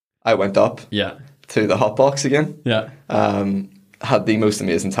I went up Yeah. to the hot box again. Yeah. Had the most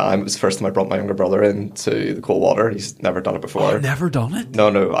amazing time. It was the first time I brought my younger brother into the cold water. He's never done it before. Never done it? No.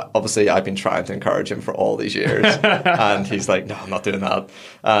 Obviously, I've been trying to encourage him for all these years. And he's like, no, I'm not doing that.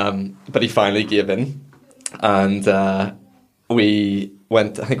 But he finally gave in. And we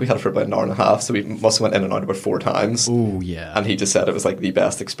went, I think we had it for about an hour and a half. So we must have went in and out about 4 times. Oh, yeah. And he just said it was like the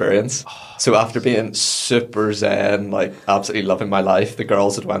best experience. So after being super zen, like absolutely loving my life, the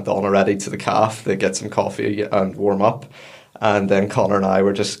girls had went on already to the calf to get some coffee and warm up. And then Connor and I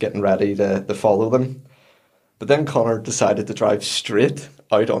were just getting ready to follow them. But then Connor decided to drive straight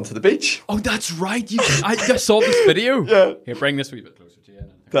out onto the beach. Oh, that's right. I just saw this video. Yeah. Here, bring this a wee bit closer to you.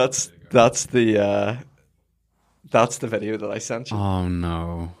 That's the video that I sent you. Oh,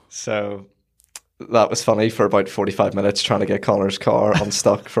 no. So that was funny for about 45 minutes trying to get Connor's car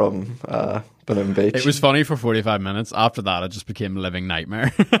unstuck from Boonam Beach. It was funny for 45 minutes. After that, it just became a living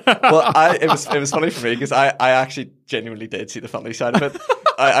nightmare. Well, it was funny for me because I actually genuinely did see the funny side of it.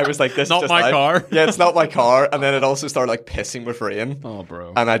 I was like, this Not is just my car. Yeah, it's not my car. And then it also started like pissing with rain. Oh,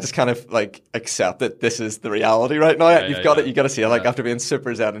 bro. And I just kind of like accepted this is the reality right now. You got to see it. Like after being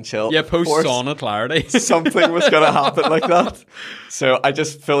super zen and chill. Yeah, post sauna clarity. Something was going to happen like that. So I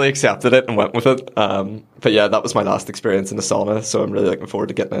just fully accepted it and went with it. But yeah, that was my last experience in the sauna. So I'm really looking forward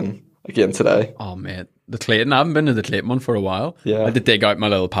to getting in again today. Oh, mate. The Clayton, I haven't been to the Clayton one for a while. Yeah. I had to dig out my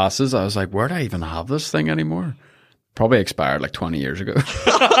little passes. I was like, where do I even have this thing anymore? Probably expired like 20 years ago.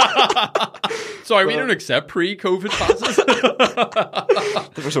 Sorry, we don't accept pre-COVID passes.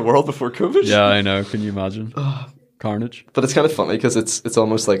 There was a world before COVID. Yeah, I know. Can you imagine? Carnage. But it's kind of funny because it's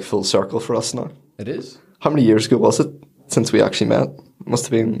almost like full circle for us now. It is. How many years ago was it since we actually met? Must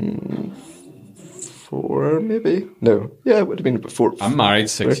have been 4, maybe? No. Yeah, it would have been 4. I'm married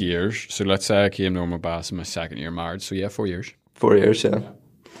 6 years. So let's say I came to Normal Bass in my 2nd year married. So yeah, 4 years. 4 years, yeah.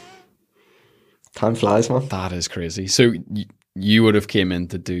 Time flies, man. That is crazy. So you would have came in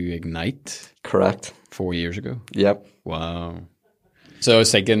to do Ignite? Correct. 4 years ago? Yep. Wow. So I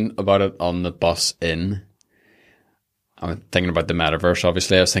was thinking about it on the bus in. I was thinking about the Metaverse,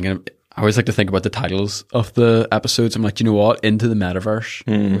 obviously. I always like to think about the titles of the episodes. I'm like, you know what? Into the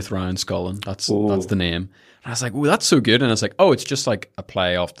Metaverse with Ryan Scollan. That's the name. And I was like, oh, that's so good. And I was like, oh, it's just like a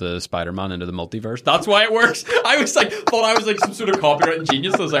play off the Spider-Man into the multiverse. That's why it works. I was like, thought I was like some sort of copywriting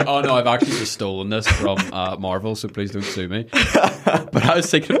genius. I was like, oh no, I've actually just stolen this from Marvel, so please don't sue me. But I was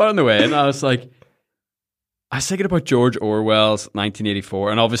thinking about it on the way in. I was thinking about George Orwell's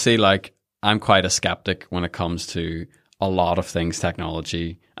 1984. And obviously, like, I'm quite a skeptic when it comes to a lot of things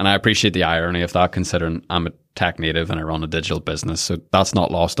technology. And I appreciate the irony of that, considering I'm a tech native and I run a digital business. So that's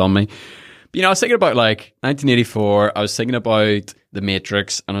not lost on me. But, you know, I was thinking about like 1984. I was thinking about The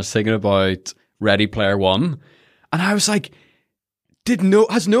Matrix, and I was thinking about Ready Player One. And I was like,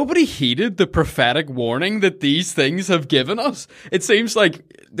 has nobody heeded the prophetic warning that these things have given us? It seems like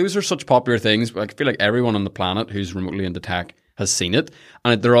those are such popular things. I feel like everyone on the planet who's remotely into tech has seen it,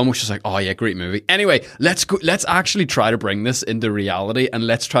 and they're almost just like, oh yeah, great movie. Anyway, let's actually try to bring this into reality, and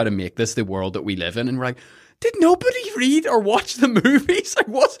let's try to make this the world that we live in. And we're like, did nobody read or watch the movies? Like,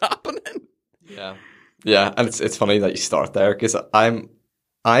 what's happening? Yeah, and it's funny that you start there, because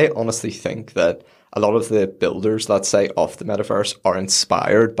I honestly think that a lot of the builders, let's say, of the metaverse are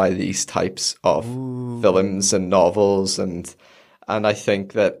inspired by these types of films and novels, and I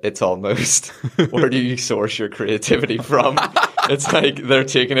think that it's almost, where do you source your creativity from? It's like they're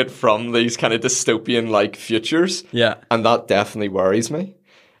taking it from these kind of dystopian like futures. Yeah. And that definitely worries me.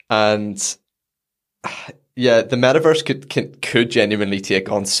 And yeah, the metaverse could genuinely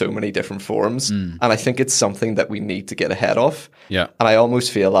take on so many different forms. And I think it's something that we need to get ahead of. Yeah. And I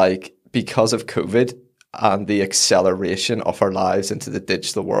almost feel like because of COVID and the acceleration of our lives into the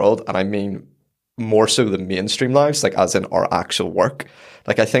digital world, and I mean more so the mainstream lives, like as in our actual work.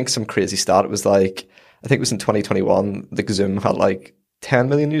 Like I think some crazy stat, it was like, I think it was in 2021, like Zoom had like 10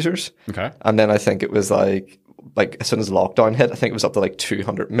 million users. Okay. And then I think it was like as soon as lockdown hit, I think it was up to like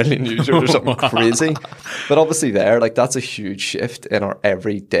 200 million users or something crazy. But obviously that's a huge shift in our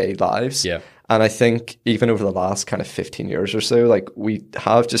everyday lives. Yeah. And I think even over the last kind of 15 years or so, like we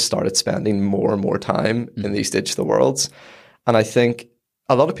have just started spending more and more time in these digital worlds. And I think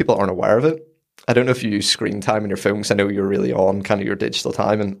a lot of people aren't aware of it. I don't know if you use screen time on your phone, because I know you're really on kind of your digital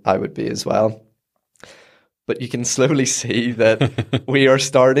time, and I would be as well. But you can slowly see that we are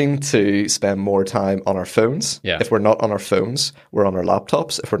starting to spend more time on our phones. Yeah. If we're not on our phones, we're on our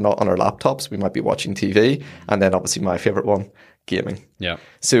laptops. If we're not on our laptops, we might be watching TV. And then obviously my favorite one, gaming. Yeah.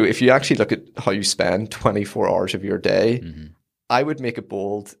 So if you actually look at how you spend 24 hours of your day, I would make a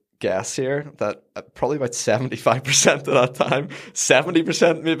bold guess here that probably about 75% of that time,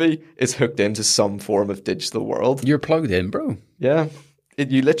 70% maybe, is hooked into some form of digital world. You're plugged in, bro. Yeah,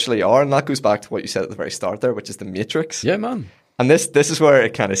 you literally are. And that goes back to what you said at the very start there, which is the Matrix. Yeah, man. And this is where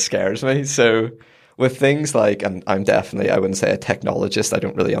it kind of scares me. So with things like, and I'm definitely, I wouldn't say a technologist, I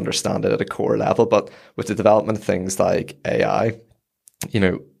don't really understand it at a core level, but with the development of things like AI,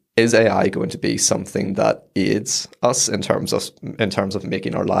 is AI going to be something that aids us in terms of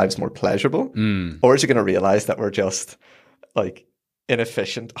making our lives more pleasurable? Or is it going to realize that we're just like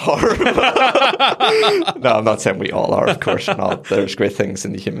inefficient horror? No, I'm not saying we all are, of course not. There's great things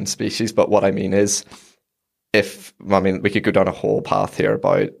in the human species, but what I mean is, we could go down a whole path here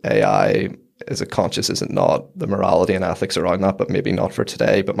about AI. Is it conscious? Is it not? The morality and ethics around that, but maybe not for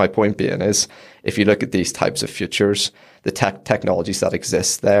today. But my point being is, if you look at these types of futures, the technologies that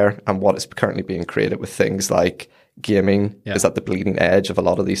exist there and what is currently being created with things like gaming is at the bleeding edge of a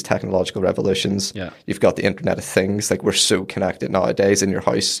lot of these technological revolutions. Yeah. You've got the Internet of Things. Like, we're so connected nowadays. In your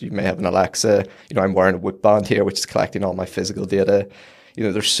house, you may have an Alexa. I'm wearing a Whoop band here, which is collecting all my physical data.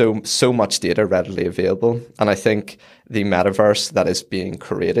 There's so much data readily available. And I think the metaverse that is being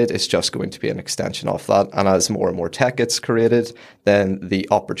created is just going to be an extension of that. And as more and more tech gets created, then the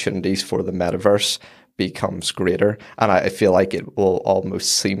opportunities for the metaverse becomes greater. And I feel like it will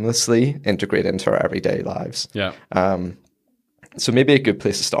almost seamlessly integrate into our everyday lives. Yeah. So maybe a good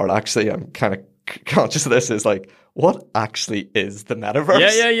place to start, actually, I'm kind of conscious of this, is like, what actually is the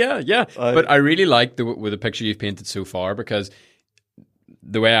metaverse? Yeah. But I really like the picture you've painted so far, because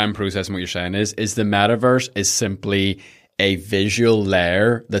the way I'm processing what you're saying is the metaverse is simply a visual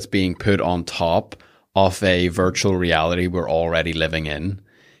layer that's being put on top of a virtual reality we're already living in.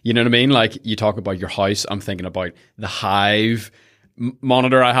 You know what I mean? Like, you talk about your house. I'm thinking about the Hive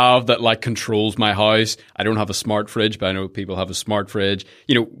monitor I have that like controls my house. I don't have a smart fridge, but I know people have a smart fridge.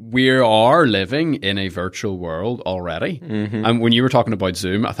 We are living in a virtual world already. Mm-hmm. And when you were talking about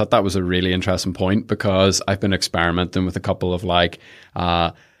Zoom, I thought that was a really interesting point, because I've been experimenting with a couple of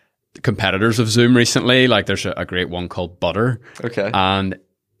competitors of Zoom recently. Like, there's a great one called Butter. Okay. And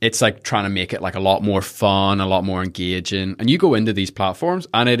it's like trying to make it like a lot more fun, a lot more engaging. And you go into these platforms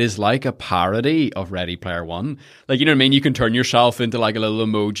and it is like a parody of Ready Player One. Like, you know what I mean? You can turn yourself into like a little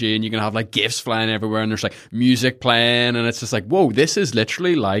emoji, and you can have like GIFs flying everywhere, and there's like music playing, and it's just like, whoa, this is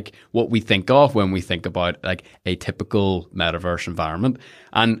literally like what we think of when we think about like a typical metaverse environment.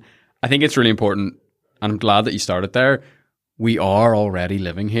 And I think it's really important, and I'm glad that you started there. We are already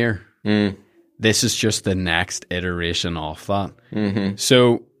living here. This is just the next iteration of that. Mm-hmm.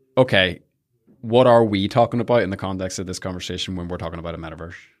 So, okay, what are we talking about in the context of this conversation when we're talking about a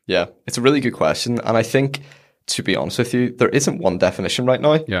metaverse? Yeah, it's a really good question. And I think, to be honest with you, there isn't one definition right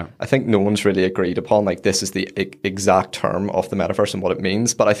now. Yeah. I think no one's really agreed upon, like, this is the exact term of the metaverse and what it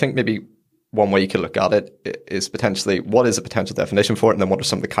means. But I think maybe one way you could look at it is potentially, what is a potential definition for it? And then what are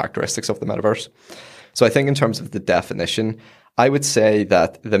some of the characteristics of the metaverse? So I think in terms of the definition, I would say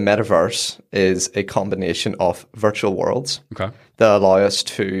that the metaverse is a combination of virtual worlds that allow us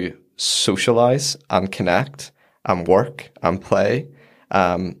to socialize and connect and work and play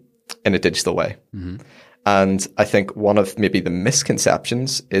in a digital way. Mm-hmm. And I think one of maybe the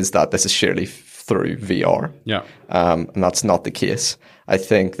misconceptions is that this is surely through VR. Yeah. And that's not the case. I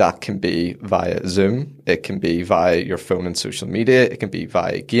think that can be via Zoom. It can be via your phone and social media. It can be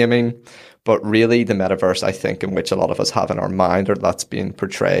via gaming. But really, the metaverse, I think, in which a lot of us have in our mind, or that's being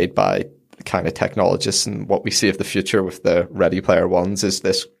portrayed by the kind of technologists and what we see of the future with the Ready Player Ones, is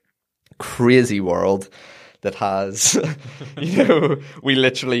this crazy world that has, we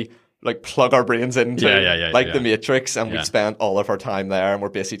literally like plug our brains into the Matrix, and we spend all of our time there, and we're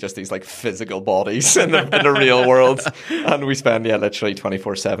basically just these like physical bodies in the real world, and we spend literally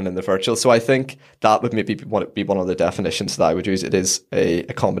 24/7 in the virtual. So I think that would maybe be one of the definitions that I would use. It is a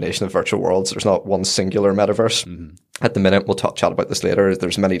combination of virtual worlds. There's not one singular metaverse. Mm-hmm. At the minute, we'll chat about this later,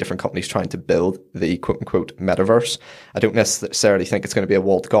 there's many different companies trying to build the quote-unquote metaverse. I don't necessarily think it's going to be a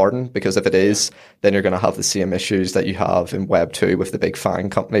walled garden, because if it is, then you're going to have the same issues that you have in Web 2 with the big FAANG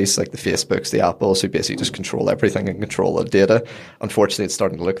companies like the Facebooks, the Apples, who basically just control everything and control the data. Unfortunately, it's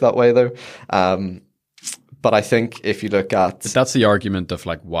starting to look that way, though. But I think if you look at... But that's the argument of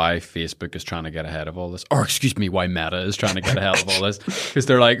like why Facebook is trying to get ahead of all this. Or excuse me, why Meta is trying to get ahead of all this. Because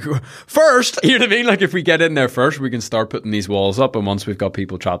they're like, first, you know what I mean? Like, if we get in there first, we can start putting these walls up. And once we've got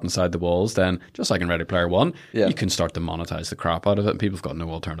people trapped inside the walls, then just like in Ready Player One, you can start to monetize the crap out of it, and people have got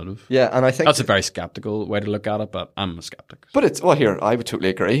no alternative. Yeah, and I think... That's a very skeptical way to look at it, but I'm a skeptic. But it's... Well, here, I would totally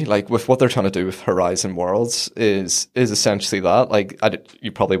agree. Like, with what they're trying to do with Horizon Worlds is essentially that. Like,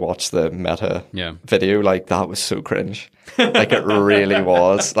 you probably watched the Meta video. Like, that was so cringe. Like, it really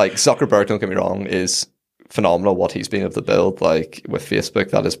was. Like, Zuckerberg, don't get me wrong, is phenomenal what he's been able to build. Like, with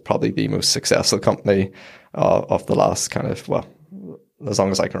Facebook, that is probably the most successful company of the last kind of, well, as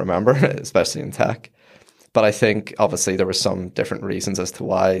long as I can remember, especially in tech. But I think obviously there were some different reasons as to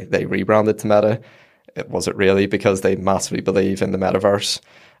why they rebranded to Meta. Was it really because they massively believe in the metaverse?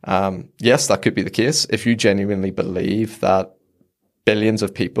 Yes, that could be the case. If you genuinely believe that billions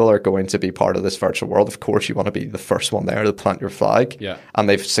of people are going to be part of this virtual world, of course you want to be the first one there to plant your flag. Yeah. And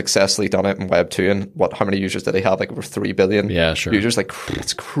they've successfully done it in Web 2. And how many users did they have? Like over 3 billion users. Like,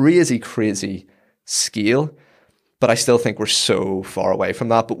 it's crazy scale. But I still think we're so far away from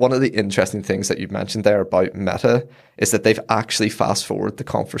that. But one of the interesting things that you mentioned there about Meta is that they've actually fast forwarded the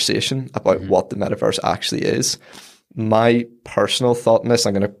conversation about what the metaverse actually is. My personal thought on this,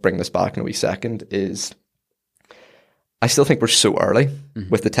 I'm going to bring this back in a wee second, is I still think we're so early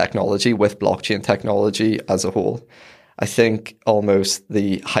with the technology, with blockchain technology as a whole. I think almost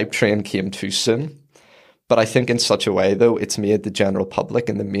the hype train came too soon. But I think in such a way, though, it's made the general public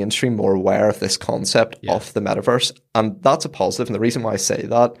and the mainstream more aware of this concept of the metaverse. And that's a positive. And the reason why I say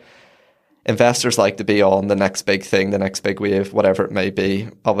that, investors like to be on the next big thing, the next big wave, whatever it may be.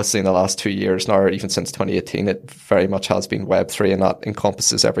 Obviously, in the last 2 years now, or even since 2018, it very much has been Web3, and that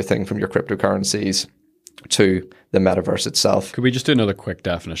encompasses everything from your cryptocurrencies to the metaverse itself. Could we just do another quick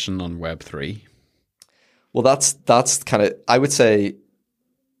definition on Web3? Well, that's kind of, I would say,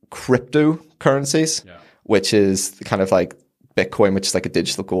 cryptocurrencies. Yeah. Which is kind of like Bitcoin, which is like a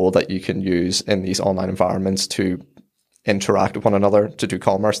digital gold that you can use in these online environments to interact with one another, to do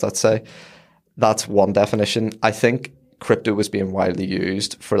commerce, let's say. That's one definition. I think crypto was being widely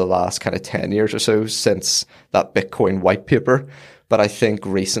used for the last kind of 10 years or so since that Bitcoin white paper. But I think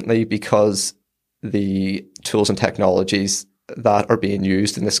recently, because the tools and technologies that are being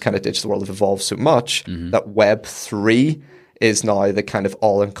used in this kind of digital world have evolved so much, that Web3 is now the kind of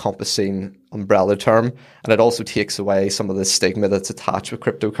all-encompassing umbrella term. And it also takes away some of the stigma that's attached with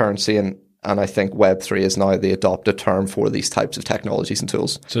cryptocurrency. And I think Web3 is now the adopted term for these types of technologies and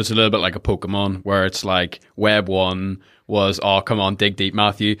tools. So it's a little bit like a Pokemon, where it's like Web 1 was, oh, come on, dig deep,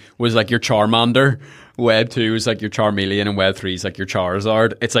 Matthew, was like your Charmander. Web 2 is like your Charmeleon, and Web 3 is like your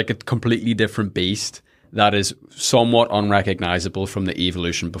Charizard. It's like a completely different beast that is somewhat unrecognizable from the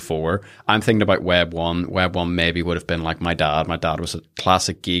evolution before. I'm thinking about Web 1. Web 1 maybe would have been like my dad. My dad was a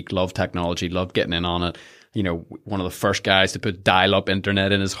classic geek, loved technology, loved getting in on it. You know, one of the first guys to put dial-up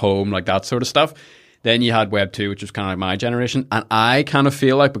internet in his home, like that sort of stuff. Then you had Web 2, which was kind of like my generation. And I kind of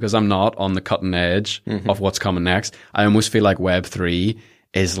feel like, because I'm not on the cutting edge of what's coming next, I almost feel like Web 3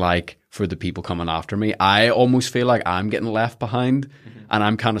 is like for the people coming after me. I almost feel like I'm getting left behind, and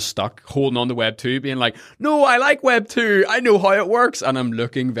I'm kind of stuck holding on to Web 2, being like, no, I like Web 2. I know how it works. And I'm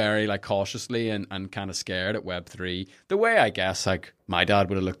looking very like cautiously and kind of scared at Web 3. The way I guess like my dad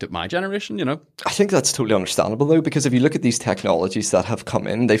would have looked at my generation, you know? I think that's totally understandable though, because if you look at these technologies that have come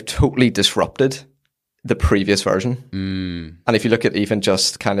in, they've totally disrupted the previous version. And if you look at even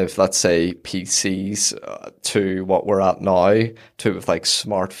just kind of, let's say, PCs to what we're at now, to with like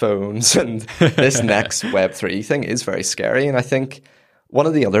smartphones, and this next Web3 thing is very scary. And I think one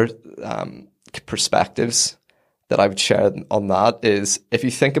of the other perspectives that I would share on that is, if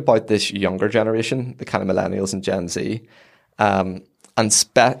you think about this younger generation, the kind of millennials and Gen Z, and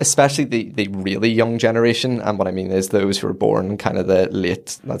especially the really young generation, and what I mean is those who were born kind of the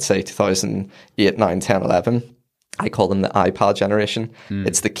late, let's say 2008, 9, 10, 11. I call them the iPad generation.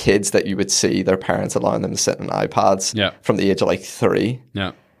 It's the kids that you would see their parents allowing them to sit on iPads from the age of like 3.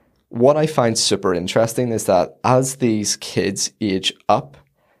 Yeah. What I find super interesting is that as these kids age up,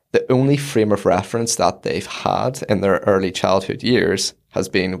 the only frame of reference that they've had in their early childhood years has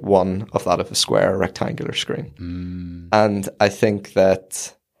been one of that of a square rectangular screen. And I think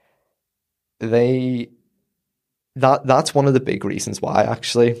that that's one of the big reasons why,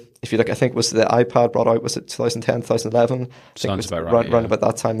 actually. If you look, I think was the iPad brought out, was it 2010, 2011? Sounds about right. Around about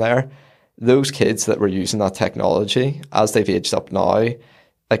that time there. Those kids that were using that technology, as they've aged up now,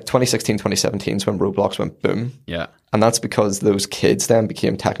 like 2016, 2017 is when Roblox went boom. Yeah. And that's because those kids then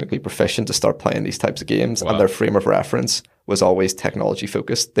became technically proficient to start playing these types of games. Wow. And their frame of reference was always technology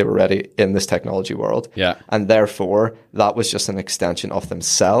focused. They were already in this technology world. Yeah. And therefore, that was just an extension of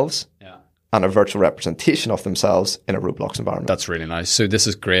themselves. Yeah. And a virtual representation of themselves in a Roblox environment. That's really nice. So this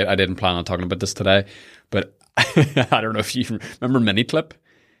is great. I didn't plan on talking about this today, but I don't know if you remember Miniclip.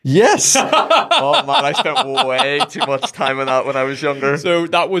 Yes. Oh man, I spent way too much time on that when I was younger. So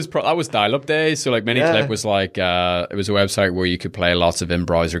that was dial-up days. So like Miniclip was like it was a website where you could play lots of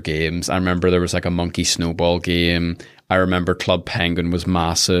in-browser games. I remember there was like a monkey snowball game. I remember Club Penguin was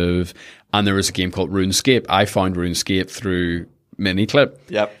massive, and there was a game called RuneScape. I found RuneScape through Miniclip.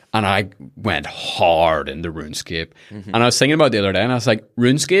 Yep. And I went hard into RuneScape. And I was thinking about it the other day, and I was like,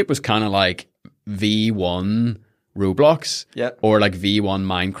 RuneScape was kind of like V1 Roblox, or like V1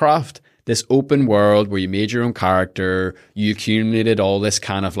 Minecraft. This open world where you made your own character, you accumulated all this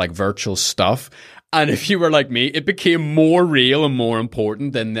kind of like virtual stuff. And if you were like me, it became more real and more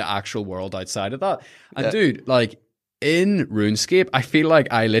important than the actual world outside of that. And dude, like in RuneScape, I feel like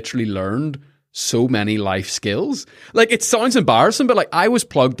I literally learned so many life skills. Like, it sounds embarrassing, but like I was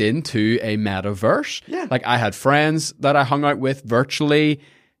plugged into a metaverse. Yeah. Like I had friends that I hung out with virtually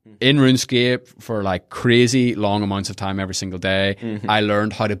in RuneScape for like crazy long amounts of time every single day. I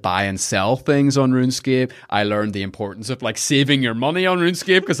learned how to buy and sell things on RuneScape. I learned the importance of like saving your money on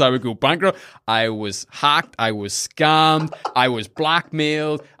RuneScape because I would go bankrupt. I was hacked. I was scammed. I was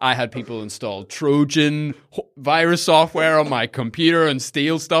blackmailed. I had people install Trojan virus software on my computer and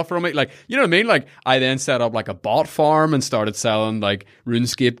steal stuff from me. Like, you know what I mean? Like, I then set up like a bot farm and started selling like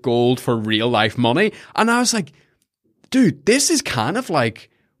RuneScape gold for real life money. And I was like, dude, this is kind of like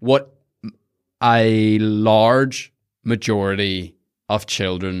what a large majority of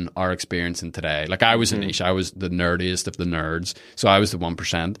children are experiencing today. Like, I was a niche. I was the nerdiest of the nerds. So I was the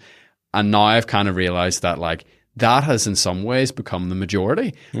 1%. And now I've kind of realized that like that has in some ways become the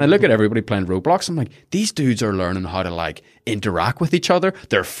majority. And I look at everybody playing Roblox. I'm like, these dudes are learning how to like interact with each other.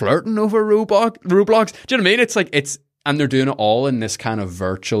 They're flirting over Roblox. Do you know what I mean? It's like, and they're doing it all in this kind of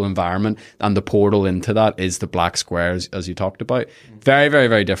virtual environment. And the portal into that is the black squares, as you talked about. Very, very,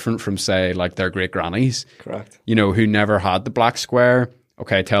 very different from, say, like their great grannies. Correct. You know, who never had the black square.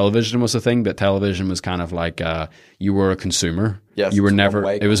 Okay, television was a thing, but television was kind of like you were a consumer. Yes, you were never.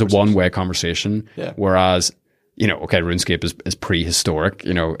 It was a one-way conversation. Yeah. Whereas, you know, okay, RuneScape is prehistoric,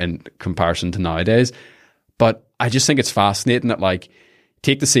 you know, in comparison to nowadays. But I just think it's fascinating that, like,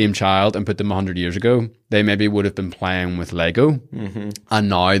 take the same child and put them 100 years ago. They maybe would have been playing with Lego, and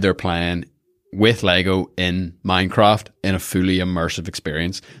now they're playing with Lego in Minecraft in a fully immersive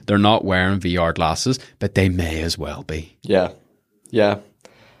experience. They're not wearing VR glasses, but they may as well be. Yeah, yeah.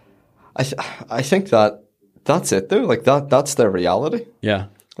 I think that's it though. Like that's their reality. Yeah.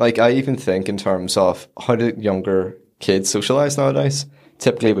 Like, I even think in terms of how do younger kids socialize nowadays.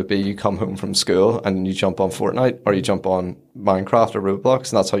 Typically it would be you come home from school and you jump on Fortnite or you jump on Minecraft or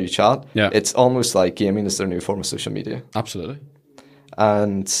Roblox, and that's how you chat. Yeah. It's almost like gaming is their new form of social media. Absolutely.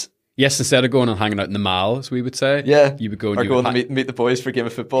 And yes, instead of going and hanging out in the mall, as we would say, you would go and or going to meet the boys for a game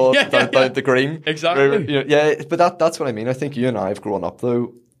of football down at the green. Exactly. Where, yeah, but that's what I mean. I think you and I have grown up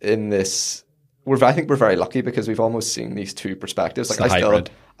though in this. I think we're very lucky because we've almost seen these two perspectives. Like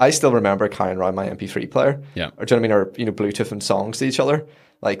I still remember carrying around my MP3 player. Yeah. Or do you know what I mean? Or, you know, Bluetoothing songs to each other.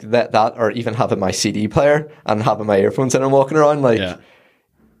 Like that, or even having my CD player and having my earphones in and walking around. Like,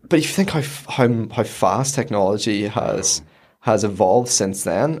 but if you think how fast technology has evolved since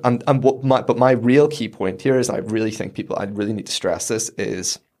then, and but my real key point here is, I really think I really need to stress this,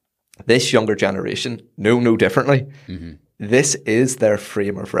 is this younger generation know no differently. This is their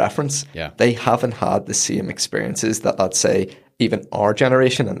frame of reference. Yeah. They haven't had the same experiences that, let's say, even our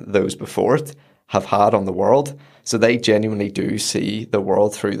generation and those before it have had on the world. So they genuinely do see the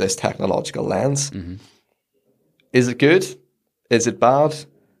world through this technological lens. Is it good? Is it bad?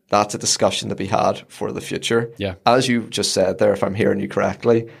 That's a discussion to be had for the future. Yeah. As you just said there, if I'm hearing you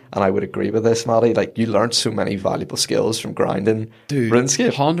correctly, and I would agree with this, Matty, like, you learned so many valuable skills from grinding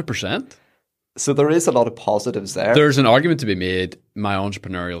RuneScape. 100%. So there is a lot of positives there. There's an argument to be made. My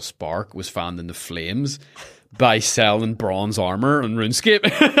entrepreneurial spark was fanned into flames by selling bronze armor on RuneScape.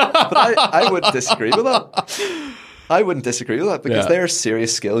 But I wouldn't disagree with that. I wouldn't disagree with that, because there are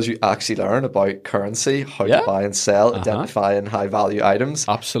serious skills you actually learn about currency, how to buy and sell, identifying high value items,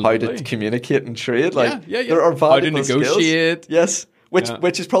 absolutely, how to communicate and trade. Like, there are valuable how to negotiate. Skills. Yes.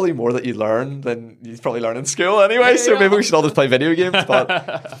 Which is probably more that you learn than you probably learn in school anyway. So maybe we should all just play video games.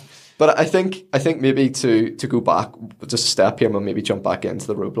 But I think maybe to go back just a step here, and we'll maybe jump back into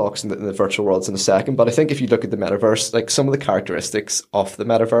the Roblox and the virtual worlds in a second. But I think if you look at the Metaverse, like, some of the characteristics of the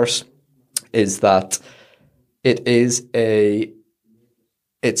Metaverse is that how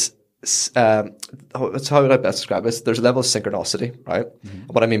would I best describe this? There's a level of synchronicity, right?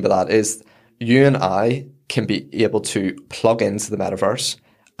 What I mean by that is you and I can be able to plug into the Metaverse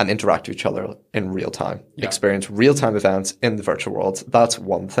and interact with each other in real time, experience real-time events in the virtual world. That's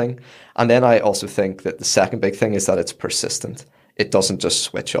one thing. And then I also think that the second big thing is that it's persistent. it doesn't just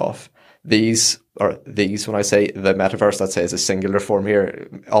switch off. These, when I say the metaverse, let's say is a singular form here,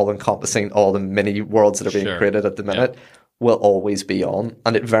 all encompassing all the mini worlds that are being created at the minute, will always be on.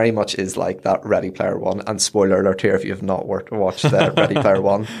 And it very much is like that Ready Player One. And spoiler alert here if you have not watched Ready Player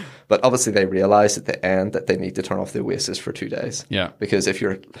One. But obviously they realize at the end that they need to turn off the Oasis for 2 days. Yeah. Because if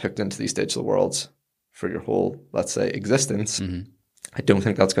you're hooked into these digital worlds for your whole, let's say, existence, I don't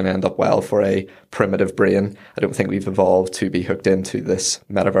think that's going to end up well for a primitive brain. I don't think we've evolved to be hooked into this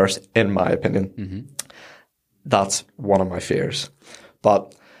metaverse, in my opinion. That's one of my fears.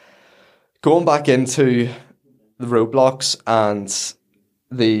 But going back into the roadblocks and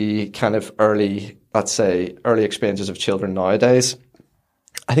the kind of early experiences of children nowadays,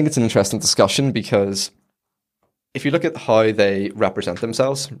 I think it's an interesting discussion because if you look at how they represent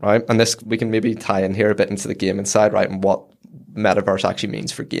themselves, right, and this we can maybe tie in here a bit into the gaming side, right, and what metaverse actually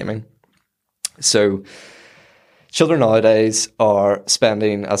means for gaming. So children nowadays are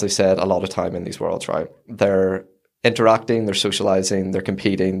spending, as I said, a lot of time in these worlds, right? They're interacting, they're socializing, they're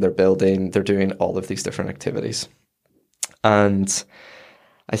competing, they're building, they're doing all of these different activities. And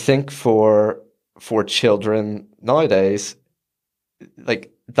I think for children nowadays,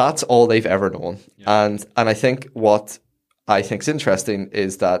 like that's all they've ever known. Yeah. And I think what I think is interesting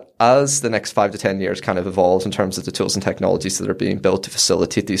is that as the next 5 to 10 years kind of evolves in terms of the tools and technologies that are being built to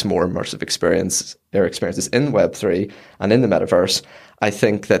facilitate these more immersive experiences in Web3 and in the metaverse, I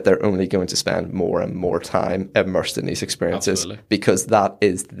think that they're only going to spend more and more time immersed in these experiences. Absolutely. Because that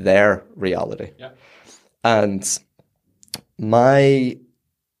is their reality. Yeah. And my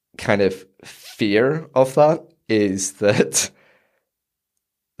kind of fear of that is that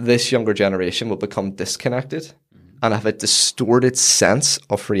this younger generation will become disconnected and have a distorted sense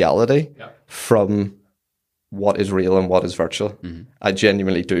of reality from what is real and what is virtual. I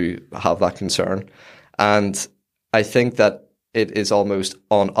genuinely do have that concern. And I think that it is almost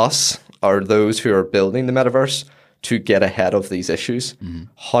on us, or those who are building the metaverse, to get ahead of these issues.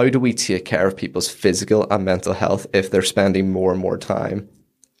 How do we take care of people's physical and mental health if they're spending more and more time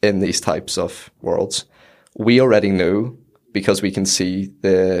in these types of worlds? We already know, because we can see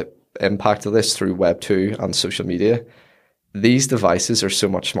the impact of this through Web 2 and social media, these devices are so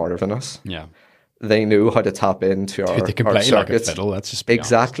much smarter than us. Yeah. They know how to tap into our they can play circuits. Like a fiddle, let's just be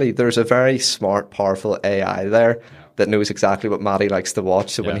exactly. honest. There's a very smart, powerful AI there that knows exactly what Matty likes to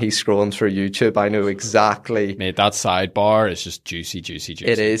watch. So when he's scrolling through YouTube, I know exactly. Mate, that sidebar is just juicy.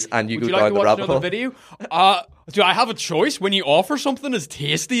 It is, and you Would go you down like to the watch rabbit another hole. video? Do I have a choice when you offer something as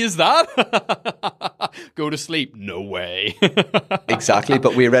tasty as that? Go to sleep? No way. Exactly,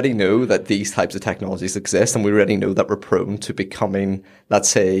 but we already know that these types of technologies exist, and we already know that we're prone to becoming, let's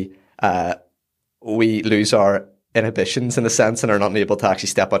say, we lose our inhibitions in a sense and are not able to actually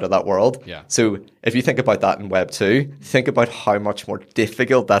step out of that world. Yeah. So if you think about that in Web 2, think about how much more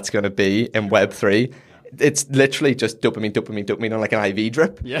difficult that's going to be in Web 3. It's literally just dopamine on like an IV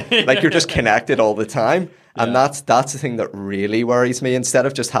drip. Yeah. Like you're just connected all the time. And that's the thing that really worries me. Instead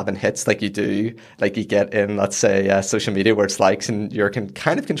of just having hits like you do, like you get in, let's say, social media where it's likes and you can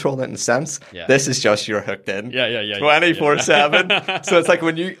kind of control it in a sense. Yeah. This is just you're hooked in. 24/7. So it's like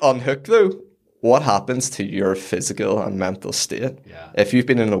when you unhook though, what happens to your physical and mental state? Yeah. If you've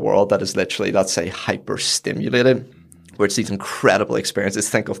been in a world that is literally, let's say, hyper stimulated, where it's these incredible experiences,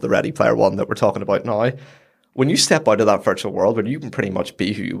 think of the Ready Player One that we're talking about now. When you step out of that virtual world where you can pretty much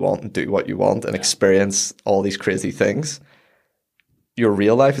be who you want and do what you want and experience all these crazy things, your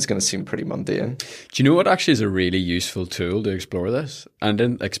real life is going to seem pretty mundane. Do you know what actually is a really useful tool to explore this? And I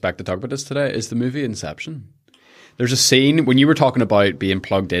didn't expect to talk about this today, is the movie Inception. There's a scene, when you were talking about being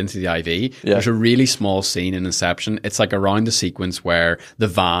plugged into the IV, there's a really small scene in Inception. It's like around the sequence where the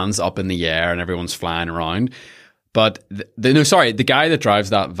van's up in the air and everyone's flying around. But, the guy that drives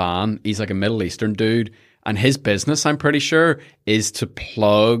that van, he's like a Middle Eastern dude. And his business, I'm pretty sure, is to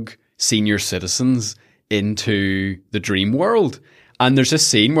plug senior citizens into the dream world. And there's this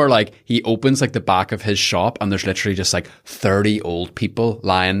scene where like he opens like the back of his shop and there's literally just like 30 old people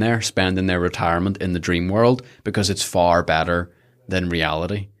lying there spending their retirement in the dream world because it's far better than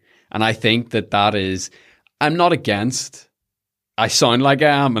reality. And I think that is, I'm not against, I sound like I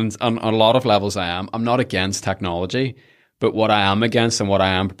am, and on a lot of levels I am. I'm not against technology, but what I am against and what I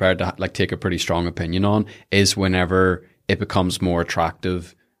am prepared to like take a pretty strong opinion on is whenever it becomes more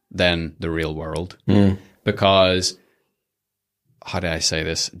attractive than the real world. Because, how do I say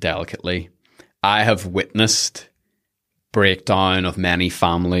this delicately? I have witnessed breakdown of many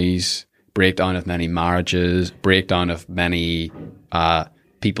families, breakdown of many marriages, breakdown of many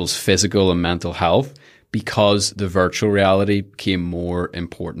people's physical and mental health because the virtual reality became more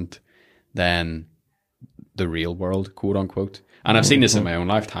important than the real world, quote unquote. And I've seen this in my own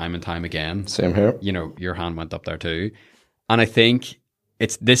life time and time again. Same here. You know, your hand went up there too. And I think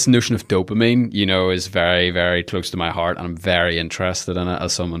it's this notion of dopamine, you know, is very, very close to my heart. And I'm very interested in it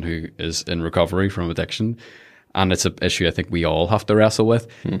as someone who is in recovery from addiction. And it's an issue I think we all have to wrestle with.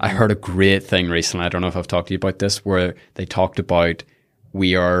 I heard a great thing recently. I don't know if I've talked to you about this, where they talked about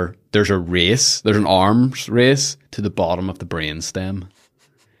there's a race, there's an arms race to the bottom of the brainstem,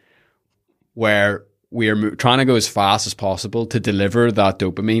 where we are trying to go as fast as possible to deliver that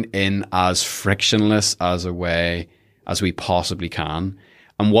dopamine in as frictionless as a way as we possibly can.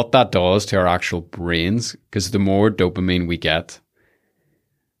 And what that does to our actual brains, because the more dopamine we get,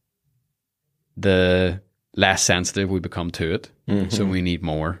 the less sensitive we become to it. So we need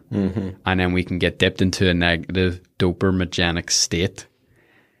more. And then we can get dipped into a negative dopaminergic state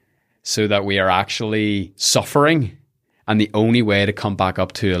so that we are actually suffering. And the only way to come back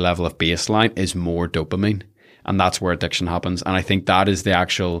up to a level of baseline is more dopamine. And that's where addiction happens. And I think that is the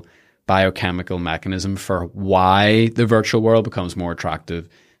actual biochemical mechanism for why the virtual world becomes more attractive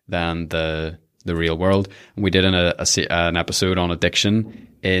than the real world. And we did an episode on addiction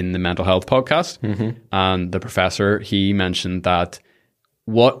in the mental health podcast. And the professor, he mentioned that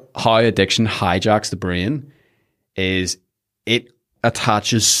how addiction hijacks the brain is it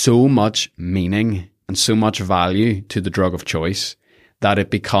attaches so much meaning and so much value to the drug of choice that it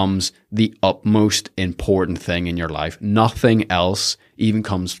becomes the utmost important thing in your life. Nothing else even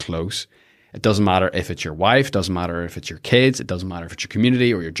comes close. It doesn't matter if it's your wife, doesn't matter if it's your kids, it doesn't matter if it's your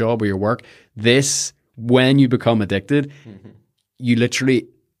community or your job or your work. When you become addicted, you literally,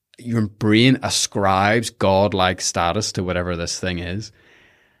 your brain ascribes godlike status to whatever this thing is.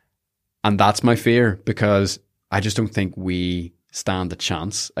 And that's my fear, because I just don't think we stand a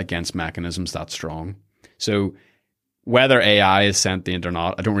chance against mechanisms that strong. So whether AI is sentient or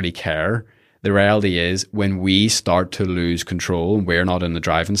not, I don't really care. The reality is when we start to lose control and we're not in the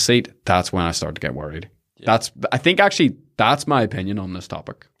driving seat, that's when I start to get worried. Yeah. That's my opinion on this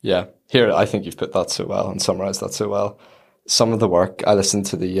topic. Yeah. Here, I think you've put that so well and summarized that so well. Some of the work, I listened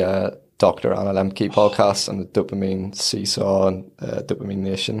to the Dr. Anna Lemke podcast and the Dopamine Seesaw and Dopamine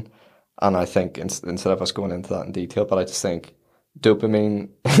Nation. And I think instead of us going into that in detail, but I just think dopamine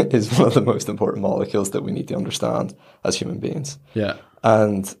is one of the most important molecules that we need to understand as human beings. Yeah.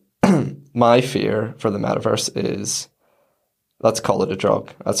 And my fear for the metaverse is, let's call it a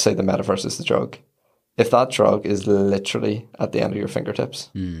drug. Let's say the metaverse is the drug. If that drug is literally at the end of your fingertips,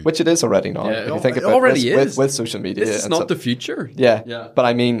 which it is already now. Yeah, if you think it about already is. With social media. This is not the future. Yeah. But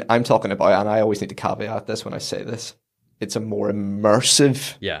I mean, I'm talking about, and I always need to caveat this when I say this, it's a more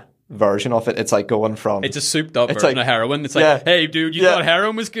immersive version of it. It's like going from... It's a souped up version of heroin. It's like, hey, dude, you thought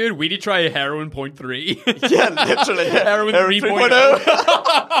heroin was good? We did try heroin 0.3. Yeah, literally. Heroin 3.0.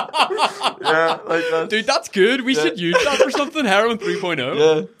 Yeah, like that. Dude, that's good. We should use that for something. Heroin 3.0.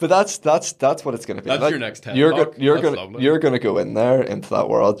 Yeah, but that's what it's going to be. That's like, your next TED you're talk. You're going to go in there into that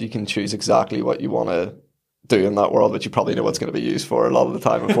world. You can choose exactly what you want to do in that world, but you probably know what's going to be used for a lot of the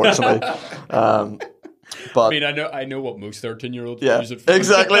time, unfortunately. But I mean, I know what most 13-year-olds use it for.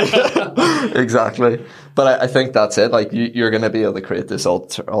 Exactly. Exactly. But I think that's it. Like you're going to be able to create this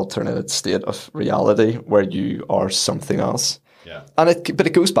alternate state of reality where you are something else. Yeah. And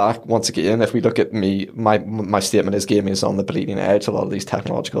it goes back once again. If we look at me, my statement is gaming is on the bleeding edge. A lot of these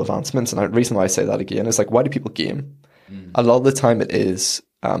technological advancements, and the reason why I say that again is like, why do people game? A lot of the time, it is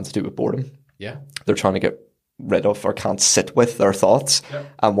to do with boredom. Yeah. They're trying to get rid of or can't sit with their thoughts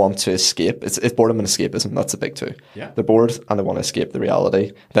and want to escape. It's boredom and escapism. That's the big two. Yeah. They're bored and they want to escape the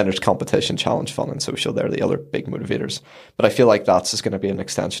reality. Then there's competition, challenge, fun, and social. They're the other big motivators. But I feel like that's just going to be an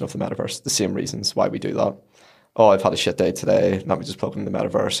extension of the metaverse. The same reasons why we do that. Oh, I've had a shit day today. Let me just plug in the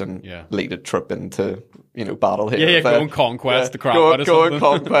metaverse and lead a trip into, battle here. Yeah, go and conquest the crap go out of go something. and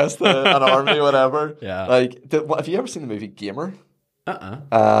conquest an army, whatever. Yeah. Like, have you ever seen the movie Gamer?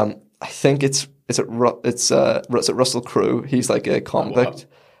 I think it's Russell Crowe. He's like a convict,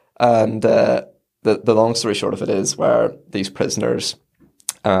 and the long story short of it is where these prisoners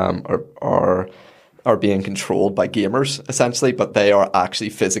are being controlled by gamers essentially, but they are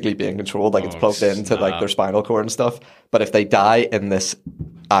actually physically being controlled. Like it's plugged into like their spinal cord and stuff. But if they die in this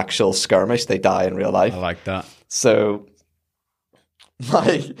actual skirmish, they die in real life. I like that. So.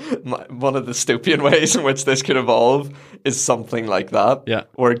 One of the dystopian ways in which this could evolve is something like that. Yeah.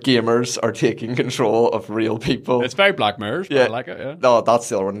 Where gamers are taking control of real people. It's very Black Mirror. Yeah. I like it, yeah. No, that's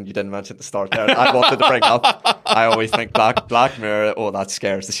the other one you didn't mention at the start there. I wanted to bring up. I always think Black Mirror, that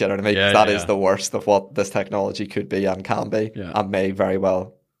scares the shit out of me. That is the worst of what this technology could be and can be and may very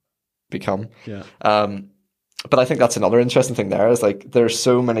well become. Yeah. But I think that's another interesting thing there is like there's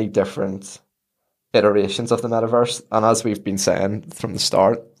so many different iterations of the metaverse. And as we've been saying from the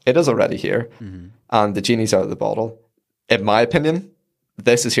start, it is already here. And the genie's out of the bottle. In my opinion,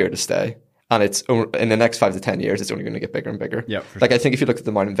 this is here to stay. And it's in the next 5 to 10 years, it's only going to get bigger and bigger. Yeah, I think if you look at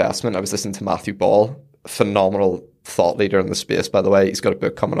the amount of investment, I was listening to Matthew Ball, phenomenal thought leader in the space, by the way. He's got a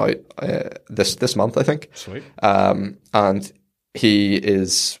book coming out this month, I think. Sweet. And he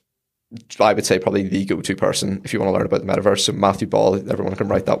is, I would say, probably the go-to person if you want to learn about the metaverse. So Matthew Ball, everyone can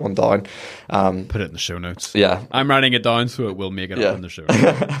write that one down. Put it in the show notes. Yeah. I'm writing it down, so it will make it up in the show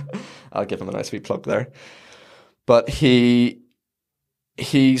notes. I'll give him a nice wee plug there. But he's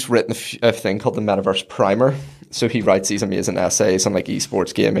written a thing called the Metaverse Primer. So he writes these amazing essays on like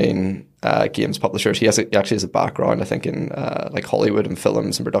esports gaming, games publishers. He actually has a background, I think, in like Hollywood and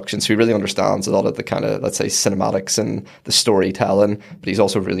films and production. So he really understands a lot of the kind of, let's say, cinematics and the storytelling. But he's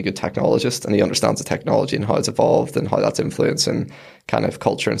also a really good technologist, and he understands the technology and how it's evolved and how that's influencing kind of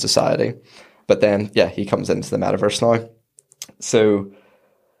culture and society. But then, yeah, he comes into the metaverse now. So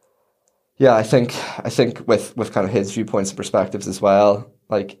yeah, I think with kind of his viewpoints and perspectives as well,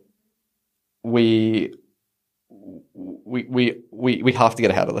 like we have to get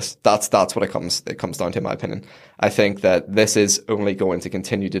ahead of this. That's what it comes down to, in my opinion. I think that this is only going to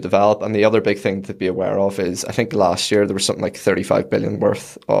continue to develop. And the other big thing to be aware of is, I think last year there was something like 34 billion or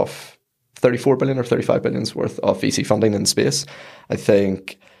 35 billions worth of VC funding in space. I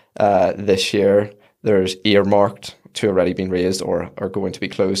think this year there's earmarked to already been raised or are going to be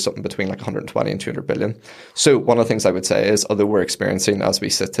closed something between like 120 and 200 billion. So one of the things I would say is, although we're experiencing, as we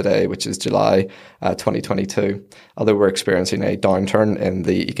sit today, which is July 2022, although we're experiencing a downturn in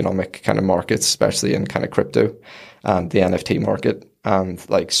the economic kind of markets, especially in kind of crypto and the NFT market, and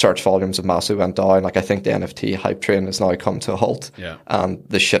like search volumes have massively went down. Like I think the NFT hype train has now come to a halt. Yeah. And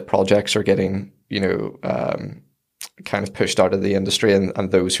the shit projects are getting, kind of pushed out of the industry,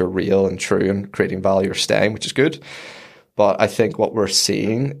 and those who are real and true and creating value are staying, which is good. But I think what we're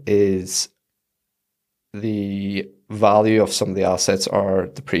seeing is the value of some of the assets are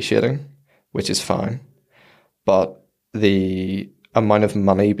depreciating, which is fine. But the amount of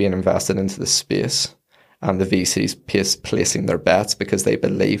money being invested into the space and the VCs placing their bets because they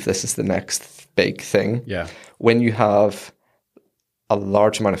believe this is the next big thing. Yeah. When you have a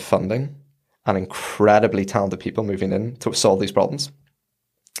large amount of funding and incredibly talented people moving in to solve these problems,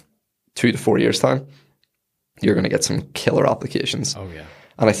 2 to 4 years' time, you're going to get some killer applications. Oh, yeah.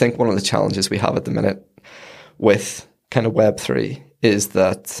 And I think one of the challenges we have at the minute with kind of Web3 is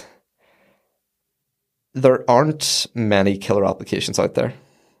that there aren't many killer applications out there.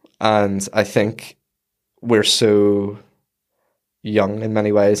 And I think we're so young in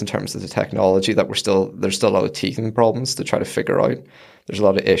many ways in terms of the technology that there's still a lot of teething problems to try to figure out. There's a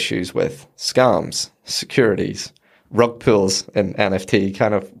lot of issues with scams, securities, rug pulls in NFT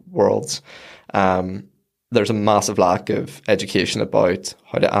kind of worlds. There's a massive lack of education about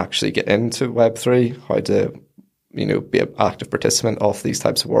how to actually get into Web3, how to, be an active participant of these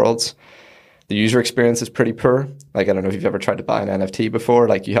types of worlds. The user experience is pretty poor. Like, I don't know if you've ever tried to buy an NFT before.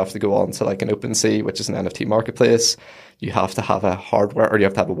 Like, you have to go on to like an OpenSea, which is an NFT marketplace. You have to have a hardware, or you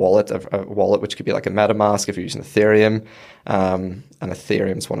have to have a wallet which could be like a MetaMask if you're using Ethereum. And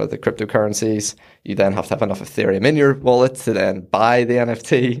Ethereum is one of the cryptocurrencies. You then have to have enough Ethereum in your wallet to then buy the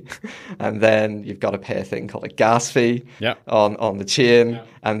NFT. And then you've got to pay a thing called a gas fee on the chain. Yeah.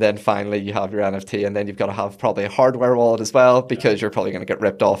 And then finally you have your NFT, and then you've got to have probably a hardware wallet as well, because you're probably going to get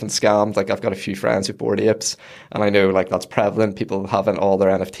ripped off and scammed. Like, I've got a few friends who board apes, and I know like that's prevalent. People having all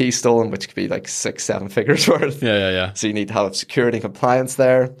their NFTs stolen, which could be like 6-7 figures worth. Yeah. So you need to have security and compliance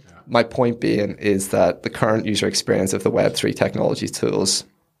there. Yeah. My point being is that the current user experience of the Web3 technology tools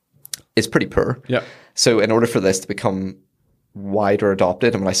is pretty poor. Yeah. So in order for this to become wider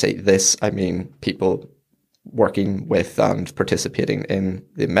adopted, and when I say this, I mean people working with and participating in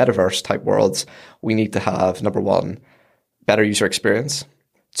the metaverse type worlds, we need to have, number one, better user experience.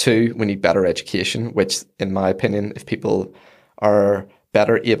 2, we need better education, which in my opinion, if people are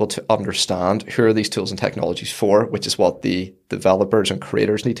better able to understand who are these tools and technologies for, which is what the developers and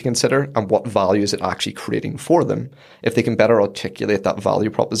creators need to consider, and what value is it actually creating for them. If they can better articulate that value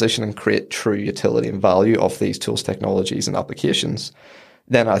proposition and create true utility and value of these tools, technologies, and applications,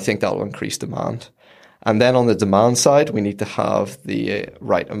 then I think that will increase demand. And then on the demand side, we need to have the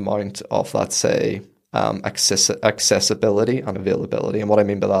right amount of, let's say, accessibility and availability. And what I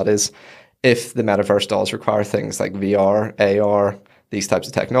mean by that is, if the metaverse does require things like VR, AR, these types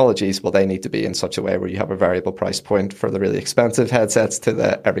of technologies, well, they need to be in such a way where you have a variable price point for the really expensive headsets to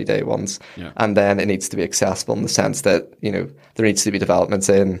the everyday ones. Yeah. And then it needs to be accessible in the sense that, there needs to be developments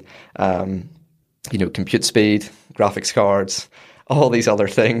in, compute speed, graphics cards, all these other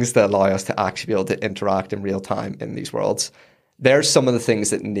things that allow us to actually be able to interact in real time in these worlds. There's some of the things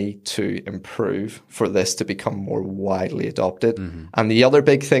that need to improve for this to become more widely adopted. And the other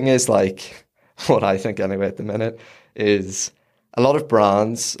big thing is, like, what I think anyway at the minute is a lot of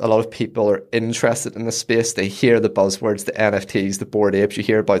brands, a lot of people are interested in the space. They hear the buzzwords, the NFTs, the Bored Apes. You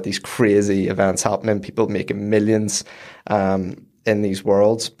hear about these crazy events happening, people making millions in these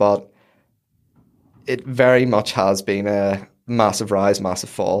worlds. But it very much has been a massive rise, massive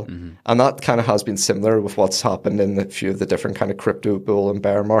fall. And that kind of has been similar with what's happened in a few of the different kind of crypto bull and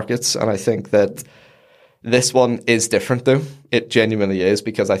bear markets. And I think that this one is different, though. It genuinely is,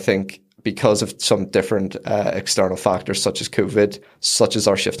 because I think because of some different external factors such as COVID, such as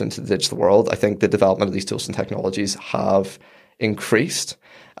our shift into the digital world, I think the development of these tools and technologies have increased,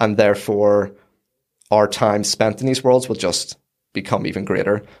 and therefore our time spent in these worlds will just become even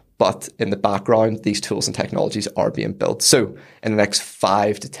greater. But in the background, these tools and technologies are being built. So in the next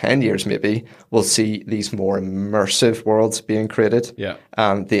 5 to 10 years, maybe, we'll see these more immersive worlds being created.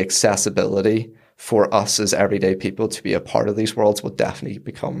 And the accessibility for us as everyday people to be a part of these worlds will definitely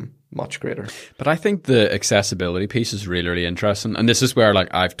become much greater. But I think the accessibility piece is really, really interesting. And this is where,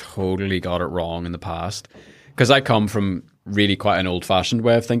 like, I've totally got it wrong in the past. Because I come from really quite an old-fashioned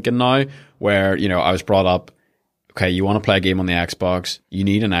way of thinking now, where, you know, I was brought up, okay, you want to play a game on the Xbox, you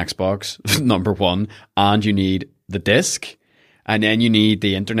need an Xbox, number one, and you need the disc, and then you need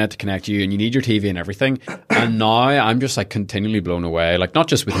the internet to connect you, and you need your TV and everything. And now I'm just like continually blown away, like not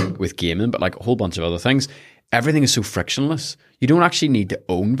just with gaming, but like a whole bunch of other things. Everything is so frictionless. You don't actually need to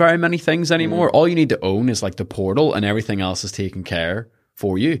own very many things anymore. All you need to own is like the portal, and everything else is taken care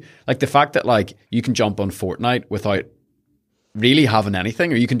for you. Like the fact that like you can jump on Fortnite without really having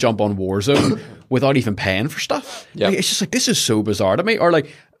anything, or you can jump on Warzone without even paying for stuff. Like, it's just like, this is so bizarre to me. Or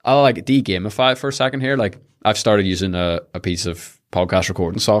like, I'll like de-gamify it for a second here. Like, I've started using a piece of podcast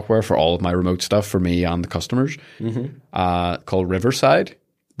recording software for all of my remote stuff for me and the customers, called Riverside.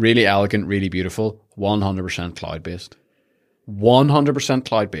 Really elegant, really beautiful, 100% cloud-based. 100%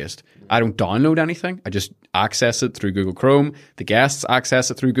 cloud-based. I don't download anything. I just access it through Google Chrome. The guests access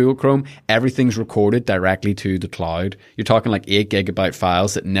it through Google Chrome. Everything's recorded directly to the cloud. You're talking like 8 gigabyte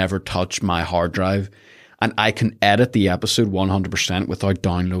files that never touch my hard drive. And I can edit the episode 100% without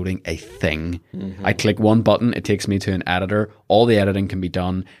downloading a thing. I click one button. It takes me to an editor. All the editing can be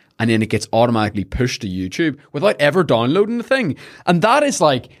done. And then it gets automatically pushed to YouTube without ever downloading the thing. And that is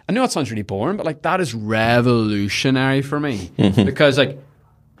like, I know it sounds really boring, but like that is revolutionary for me. Because like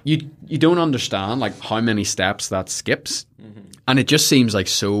you don't understand like how many steps that skips. And it just seems like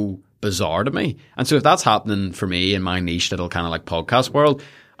so bizarre to me. And so if that's happening for me in my niche little kind of like podcast world,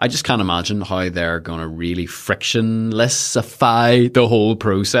 I just can't imagine how they're going to really frictionlessify the whole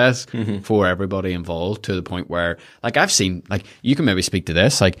process for everybody involved, to the point where, like, I've seen, like, you can maybe speak to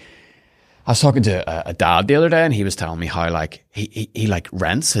this. Like, I was talking to a dad the other day, and he was telling me how, like, he like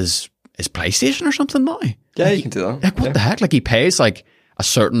rents his PlayStation or something now. Yeah, like, you can do that. Like, what the heck? Like, he pays like a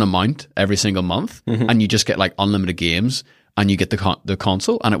certain amount every single month, and you just get like unlimited games, and you get the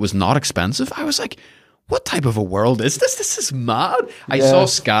console, and it was not expensive. I was like, what type of a world is this? This is mad. I saw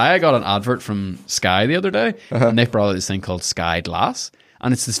Sky. I got an advert from Sky the other day, and they brought out this thing called Sky Glass,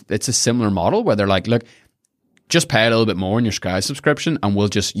 and it's a similar model where they're like, look, just pay a little bit more in your Sky subscription, and we'll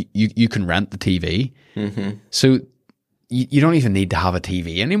just you can rent the TV. So you don't even need to have a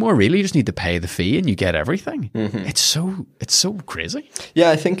TV anymore. Really, you just need to pay the fee, and you get everything. It's so crazy. Yeah,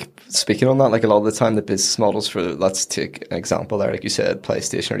 I think speaking on that, like a lot of the time, the business models for, let's take an example there, like you said,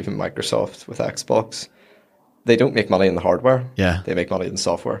 PlayStation or even Microsoft with Xbox. They don't make money in the hardware. Yeah. They make money in the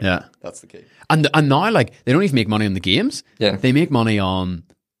software. Yeah. That's the key. And now, like, they don't even make money on the games. Yeah. They make money on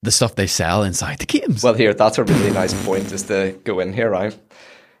the stuff they sell inside the games. Well, here, that's a really nice point just to go in here, right?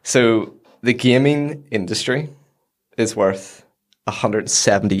 So the gaming industry is worth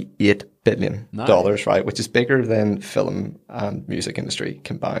 $178 billion, right? Which is bigger than film and music industry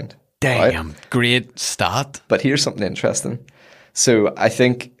combined. Damn, right? Great stat. But here's something interesting. So I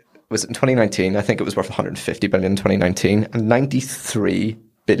think, was it in 2019? I think it was worth 150 billion in 2019, and 93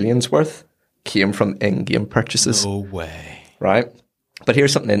 billion's worth came from in-game purchases. No way. Right? But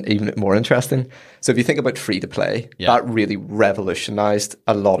here's something even more interesting. So if you think about free-to-play, that really revolutionized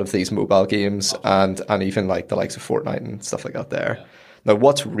a lot of these mobile games and even like the likes of Fortnite and stuff like that there. Yeah. Now,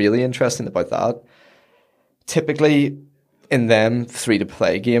 what's really interesting about that, typically in them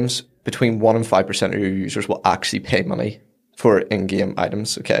free-to-play games, between 1% and 5% of your users will actually pay money for in-game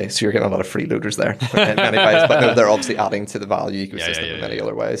items. Okay, so you're getting a lot of freeloaders there in many ways, but no, they're obviously adding to the value ecosystem in many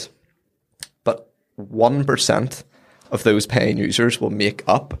other ways. But 1% of those paying users will make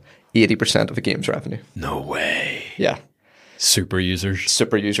up 80% of a game's revenue. No way. Yeah. Super users.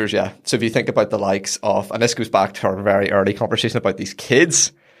 Super users, yeah. So if you think about the likes of, and this goes back to our very early conversation about these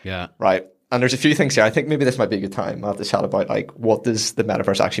kids, Yeah. right? And there's a few things here. I think maybe this might be a good time. I'll have to chat about like what does the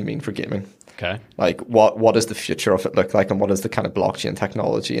metaverse actually mean for gaming? Okay. Like what does the future of it look like, and what does the kind of blockchain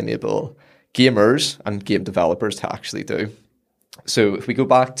technology enable gamers and game developers to actually do? So if we go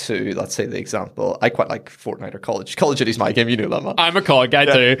back to, let's say, the example, I quite like Fortnite or Call of Duty. Call of Duty's my game, you know that, man. I'm a COD guy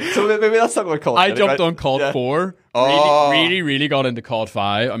too. So maybe let's talk about Call of Duty. I jumped right? on COD 4. Really got into COD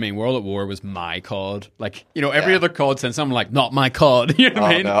 5. I mean, World at War was my COD. Like, you know, every other COD since I'm like, not my COD. You know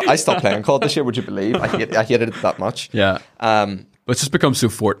what I mean? No, I stopped playing COD this year, would you believe? I hated it that much. Yeah. But it's just become so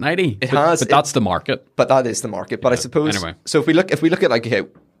Fortnite-y. But that's the market. But that is the market. But I suppose, Anyway. So if we look at like, okay,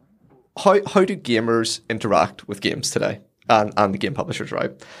 how do gamers interact with games today? And the game publishers,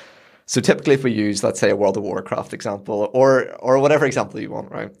 right? So typically if we use, let's say, a World of Warcraft example or whatever example you want,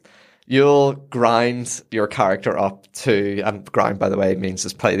 right? You'll grind your character up to, and grind, by the way, means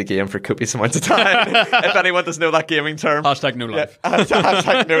just play the game for copious amounts of time. If anyone doesn't know that gaming term. Hashtag no life. Yeah,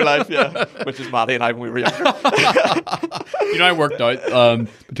 hashtag no life, yeah. Which is Maddie and I when we were younger. You know, I worked out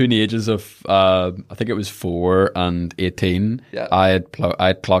between the ages of, I think it was 4 and 18. Yeah. I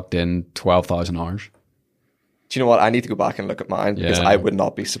had clocked in 12,000 hours. Do you know what? I need to go back and look at mine because I would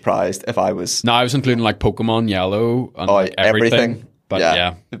not be surprised if I was... No, I was including like Pokemon Yellow and like everything. But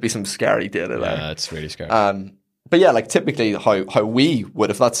yeah. There'd be some scary data there. Yeah, it's really scary. But yeah, like typically how we would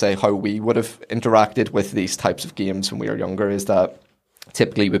have, let's say, how we would have interacted with these types of games when we were younger is that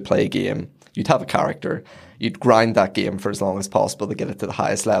typically we'd play a game, you'd have a character, you'd grind that game for as long as possible to get it to the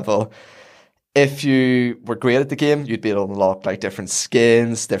highest level. If you were great at the game, you'd be able to unlock like different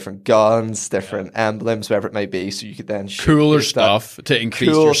skins, different guns, different emblems, whatever it may be. So you could then cooler stuff to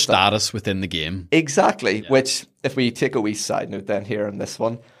increase your status within the game. Exactly. Yeah. Which, if we take a wee side note then here on this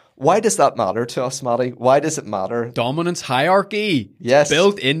one, why does that matter to us, Matty? Why does it matter? Dominance hierarchy. Yes.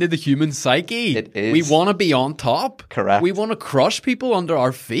 Built into the human psyche. It is. We want to be on top. Correct. We want to crush people under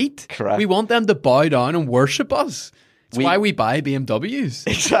our feet. Correct. We want them to bow down and worship us. It's why we buy BMWs.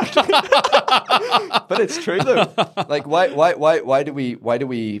 Exactly. But it's true though. Like why do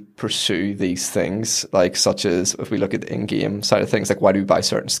we pursue these things? Like such as if we look at the in-game side of things, like why do we buy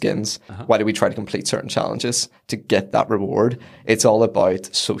certain skins? Why do we try to complete certain challenges to get that reward? It's all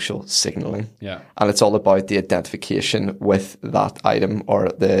about social signaling. Yeah. And it's all about the identification with that item or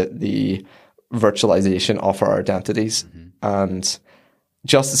the virtualization of our identities. And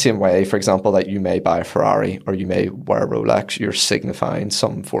just the same way, for example, that you may buy a Ferrari or you may wear a Rolex, you're signifying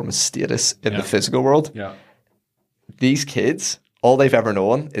some form of status in the physical world. Yeah. These kids, all they've ever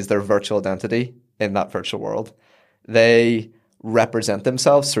known is their virtual identity in that virtual world. They represent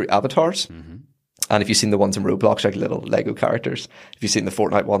themselves through avatars. And if you've seen the ones in Roblox, like little Lego characters, if you've seen the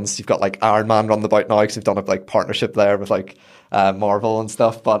Fortnite ones, you've got like Iron Man running about now because they've done a like partnership there with like Marvel and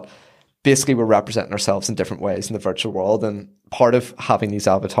stuff. But basically we're representing ourselves in different ways in the virtual world. And part of having these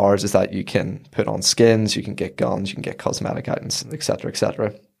avatars is that you can put on skins, you can get guns, you can get cosmetic items, etc.,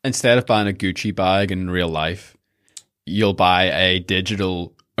 etc. Instead of buying a Gucci bag in real life, you'll buy a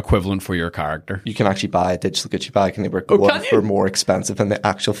digital equivalent for your character. You can actually buy a digital Gucci bag and they were going for more expensive than the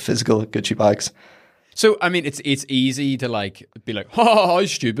actual physical Gucci bags. So I mean, it's easy to like be like, oh, how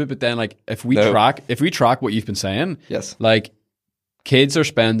stupid, but then like if we track what you've been saying, yes, like kids are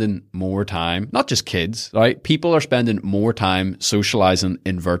spending more time, not just kids, right? People are spending more time socializing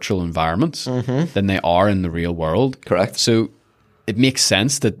in virtual environments than they are in the real world. Correct. So it makes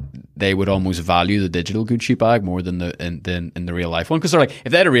sense that they would almost value the digital Gucci bag more than in the real life one, because they're like,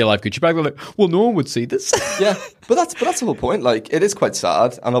 if they had a real life Gucci bag, they're like, well, no one would see this. Yeah, but that's the whole point. Like, it is quite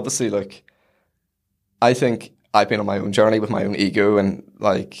sad, and obviously, like, I think I've been on my own journey with my own ego and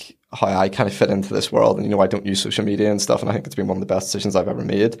like how I kind of fit into this world. And, you know, I don't use social media and stuff. And I think it's been one of the best decisions I've ever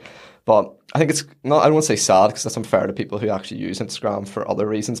made. But I think it's not, I don't want to say sad because that's unfair to people who actually use Instagram for other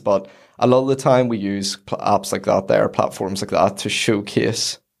reasons. But a lot of the time we use apps like that there, platforms like that to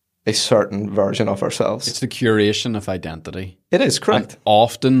showcase a certain version of ourselves. It's the curation of identity. It is, correct. And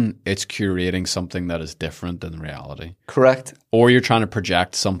often it's curating something that is different than reality. Correct. Or you're trying to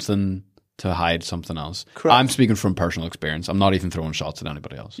project something to hide something else. Correct. I'm speaking from personal experience. I'm not even throwing shots at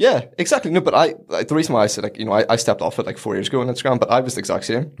anybody else. Yeah, exactly. No, but the reason why I said, like, you know, I stepped off it like 4 years ago on Instagram, but I was the exact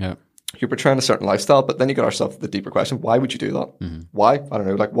same. Yeah. You're portraying a certain lifestyle, but then you got ourselves the deeper question: why would you do that? Mm-hmm. Why? I don't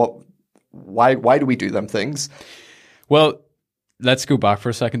know. Like, what? Why do we do them things? Well, let's go back for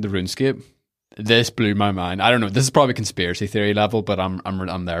a second to RuneScape. This blew my mind. I don't know. This is probably conspiracy theory level, but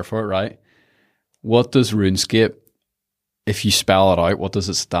I'm there for it. Right? What does RuneScape, if you spell it out, what does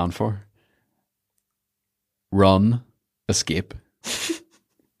it stand for? Run, escape.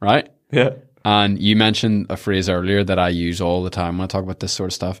 Right? Yeah. And you mentioned a phrase earlier that I use all the time when I talk about this sort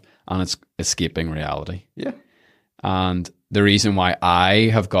of stuff, and it's escaping reality. Yeah. And the reason why I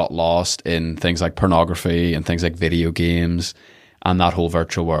have got lost in things like pornography and things like video games and that whole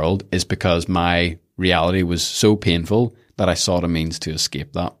virtual world is because my reality was so painful that I sought a means to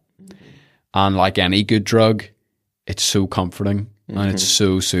escape that. And like any good drug, it's so comforting and it's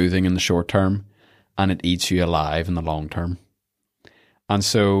so soothing in the short term, and it eats you alive in the long term. And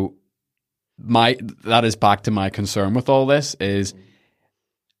so that is back to my concern with all this is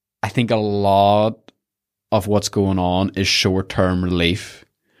I think a lot of what's going on is short-term relief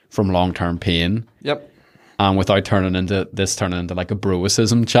from long-term pain. Yep. And without turning into like a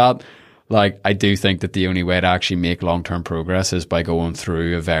broicism chat, like I do think that the only way to actually make long-term progress is by going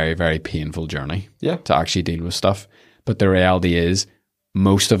through a very, very painful journey to actually deal with stuff. But the reality is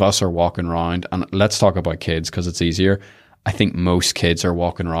most of us are walking around, and let's talk about kids because it's easier. I think most kids are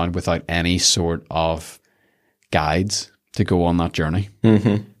walking around without any sort of guides to go on that journey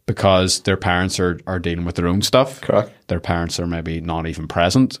because their parents are dealing with their own stuff. Correct. Their parents are maybe not even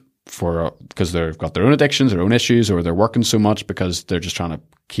present because they've got their own addictions, their own issues, or they're working so much because they're just trying to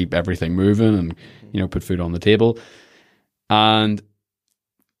keep everything moving and, put food on the table. And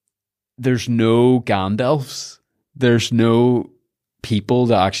there's no Gandalfs. There's no people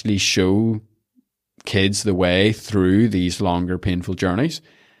that actually show kids the way through these longer, painful journeys.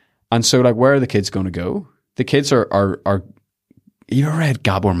 And so, like, where are the kids going to go? The kids are you ever read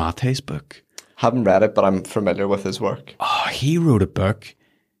Gabor Mate's book? Haven't read it, but I'm familiar with his work. Oh, he wrote a book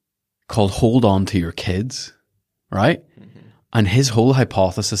called Hold On to Your Kids, right? And his whole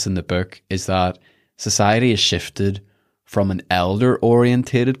hypothesis in the book is that society has shifted from an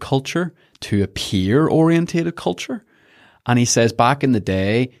elder-orientated culture to a peer-orientated culture. And he says back in the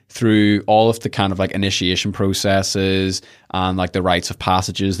day, through all of the kind of like initiation processes and like the rites of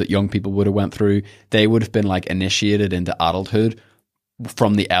passages that young people would have went through, they would have been like initiated into adulthood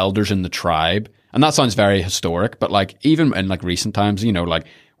from the elders in the tribe. And that sounds very historic, but like even in like recent times, like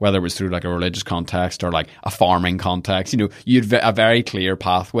whether it was through like a religious context or like a farming context, you had a very clear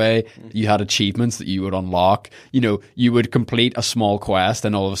pathway. You had achievements that you would unlock. You would complete a small quest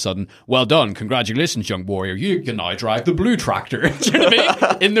and all of a sudden, well done, congratulations, young warrior, you can now drive the blue tractor. Do you know what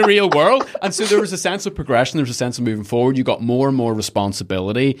I mean? In the real world. And so there was a sense of progression. There was a sense of moving forward. You got more and more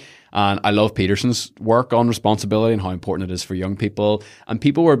responsibility. And I love Peterson's work on responsibility and how important it is for young people. And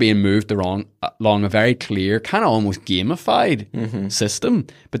people were being moved along a very clear, kind of almost gamified system.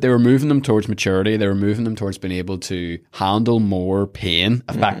 But they were moving them towards maturity. They were moving them towards being able to handle more pain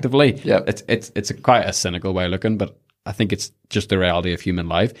effectively. Yeah, it's quite a cynical way of looking, but I think it's just the reality of human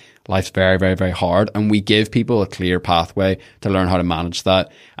life. Life's very, very, very hard. And we give people a clear pathway to learn how to manage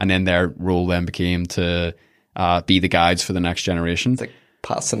that. And then their role then became to be the guides for the next generation. It's like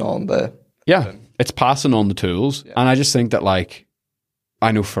passing on it's passing on the tools. And I just think that, like,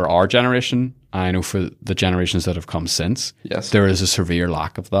 I know for our generation, I know for the generations that have come since, there is a severe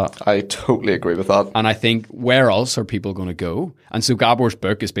lack of that. I totally agree with that. And I think, where else are people going to go? And so Gabor's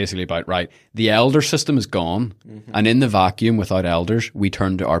book is basically about, right, the elder system is gone, and in the vacuum without elders, we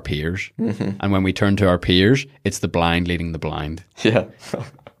turn to our peers. And when we turn to our peers, it's the blind leading the blind. Yeah.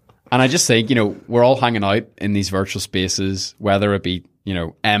 And I just think, we're all hanging out in these virtual spaces, whether it be,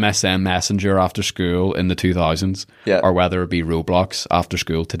 MSN Messenger after school in the 2000s, or whether it be Roblox after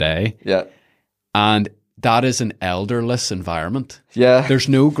school today. Yeah. And that is an elderless environment. Yeah. There's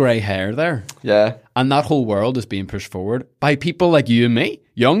no grey hair there. Yeah. And that whole world is being pushed forward by people like you and me,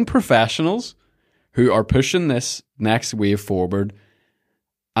 young professionals who are pushing this next wave forward.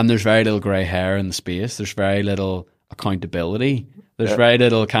 And there's very little grey hair in the space. There's very little accountability. There's very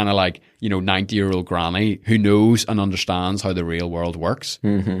little kind of like, 90-year-old granny who knows and understands how the real world works,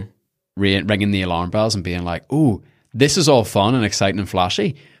 ringing the alarm bells and being like, oh, this is all fun and exciting and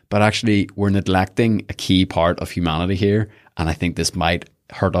flashy, but actually we're neglecting a key part of humanity here. And I think this might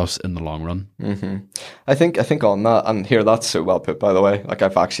hurt us in the long run. I think on that, and here, that's so well put, by the way. Like,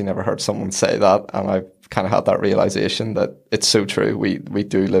 I've actually never heard someone say that, and I've kind of had that realization that it's so true. We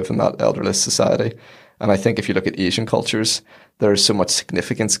do live in that elderless society. And I think if you look at Asian cultures, there's so much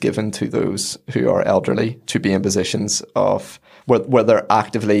significance given to those who are elderly to be in positions of where they're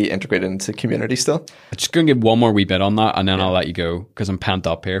actively integrated into community still. I'm just going to give one more wee bit on that, and then I'll let you go because I'm pent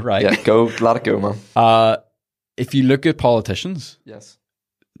up here, right? Yeah, go, let it go, man. If you look at politicians,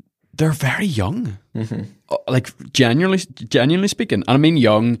 they're very young. Like, genuinely speaking. And I mean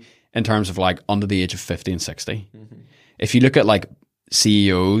young in terms of like under the age of 50 and 60. If you look at like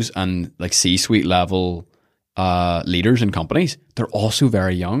CEOs and like C-suite level leaders in companies, they're also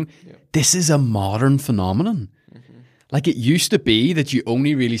very young. This is a modern phenomenon. Like, it used to be that you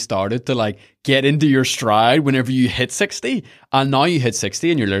only really started to like get into your stride whenever you hit 60. And now you hit 60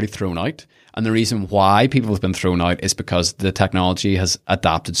 and you're literally thrown out. And the reason why people have been thrown out is because the technology has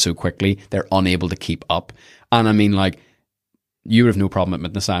adapted so quickly, they're unable to keep up. And I mean, like, you would have no problem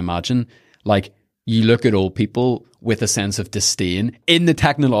admitting this, I imagine. Like, you look at old people with a sense of disdain in the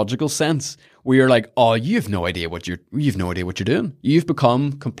technological sense, where you're like, oh, you have no idea what you're doing. You've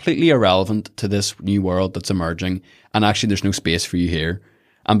become completely irrelevant to this new world that's emerging, and actually there's no space for you here.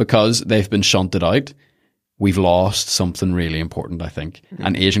 And because they've been shunted out, we've lost something really important, I think. Mm-hmm.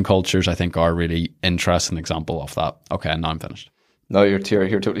 And Asian cultures, I think, are a really interesting example of that. Okay, now I'm finished. No, you're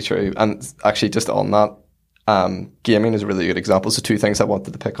totally true. And actually, just on that, gaming is a really good example. So two things I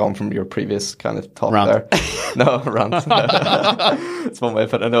wanted to pick on from your previous kind of talk there. No, rant. It's one way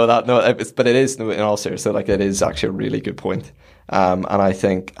of putting it. No, but it is, in all seriousness, like, it is actually a really good point. And I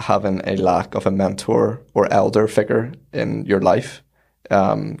think having a lack of a mentor or elder figure in your life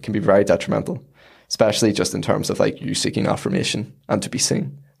can be very detrimental, especially just in terms of like you seeking affirmation and to be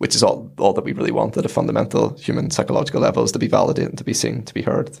seen, which is all that we really want at a fundamental human psychological level, is to be validated, to be seen, to be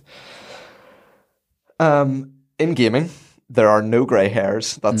heard. In gaming, there are no grey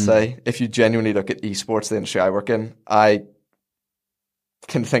hairs, let's say. If you genuinely look at esports, the industry I work in, I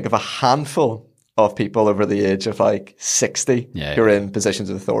can think of a handful of people over the age of like 60 who are in positions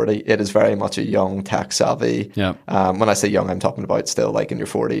of authority. It is very much a young, tech savvy. Yeah. When I say young, I'm talking about still like in your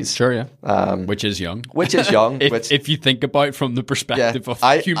 40s. Sure, yeah. Which is young. Which is young. if you think about from the perspective of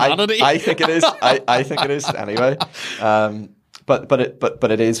humanity. I think it is. I think it is anyway.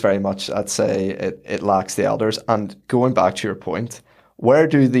 But it is very much, I'd say, it lacks the elders. And going back to your point, where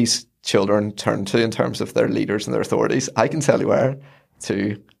do these children turn to in terms of their leaders and their authorities? I can tell you where.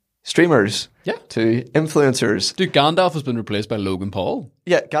 To streamers. Yeah. To influencers. Dude, Gandalf has been replaced by Logan Paul.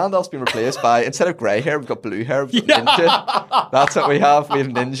 Yeah, Gandalf's been replaced by, instead of grey hair, we've got blue hair. We've got Ninja. That's what we have. We have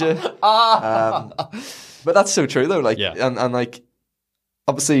Ninja. But that's so true, though. Like, and like,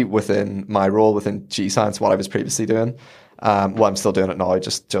 obviously within my role within G-Science, what I was previously doing, well, I'm still doing it now,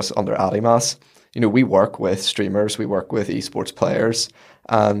 just under Adimas. You know, we work with streamers, we work with esports players,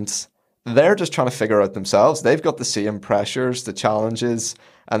 and they're just trying to figure out themselves. They've got the same pressures, the challenges,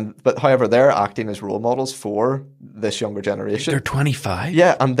 but however, they're acting as role models for this younger generation. They're 25.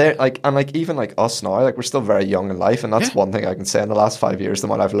 Yeah, and they're like, even like us now, like, we're still very young in life, and that's one thing I can say in the last 5 years. The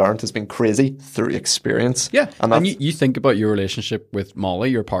what I've learned has been crazy through experience. Yeah, and you think about your relationship with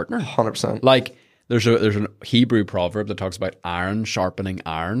Molly, your partner, 100%. Like, There's a Hebrew proverb that talks about iron sharpening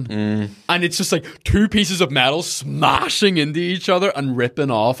iron. And it's just like two pieces of metal smashing into each other and ripping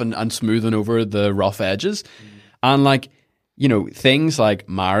off and smoothing over the rough edges. And like, you know, things like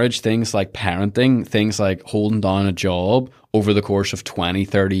marriage, things like parenting, things like holding down a job over the course of 20,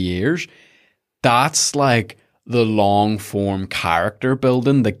 30 years, that's like the long form character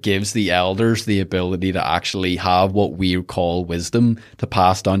building that gives the elders the ability to actually have what we call wisdom to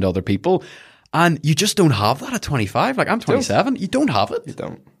pass down to other people. And you just don't have that at 25. Like, I'm 27. You don't have it. You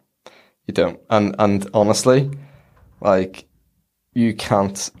don't. And honestly, like, you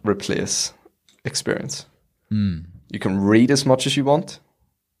can't replace experience. You can read as much as you want,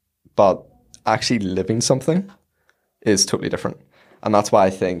 but actually living something is totally different. And that's why I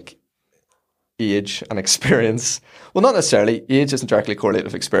think age and experience, well, not necessarily. Age isn't directly correlated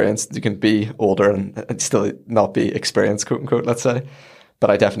with experience. You can be older and still not be experienced, quote unquote, let's say. But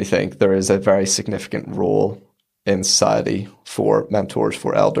I definitely think there is a very significant role in society for mentors,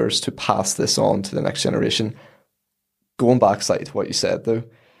 for elders, to pass this on to the next generation. Going back slightly to what you said, though,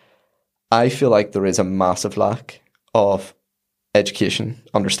 I feel like there is a massive lack of education,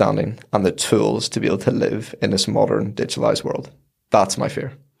 understanding, and the tools to be able to live in this modern digitalized world. That's my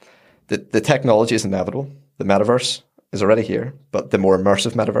fear. The technology is inevitable. The metaverse is already here, but the more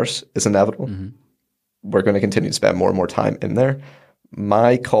immersive metaverse is inevitable. We're going to continue to spend more and more time in there.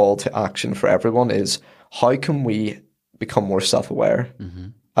 My call to action for everyone is, how can we become more self-aware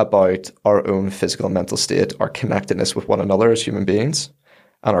about our own physical and mental state, our connectedness with one another as human beings,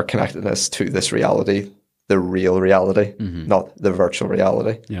 and our connectedness to this reality, the real reality, not the virtual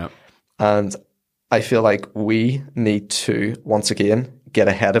reality. Yeah. And I feel like we need to, once again, get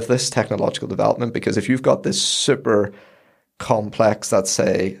ahead of this technological development, because if you've got this super complex, let's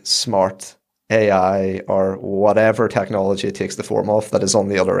say, smart AI or whatever technology it takes the form of that is on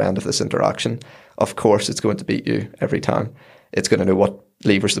the other end of this interaction, of course it's going to beat you every time. It's going to know what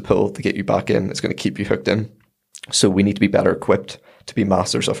levers to pull to get you back in. It's going to keep you hooked in. So we need to be better equipped to be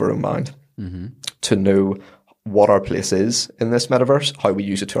masters of our own mind, to know what our place is in this metaverse, how we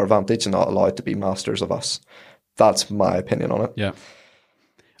use it to our advantage, and not allow it to be masters of us. That's my opinion on it. Yeah.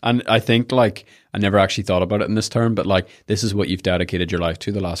 And I think like I never actually thought about it in this term, but like this is what you've dedicated your life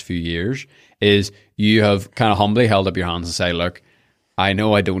to the last few years is you have kind of humbly held up your hands and say, look, I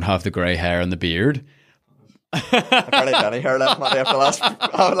know I don't have the grey hair and the beard. I've barely got any hair left, Matty, after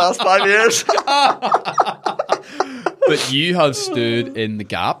the last 5 years. But you have stood in the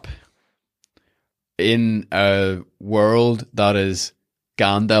gap in a world that is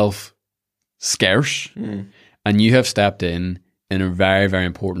Gandalf scarce, and you have stepped in a very, very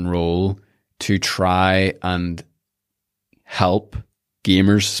important role to try and help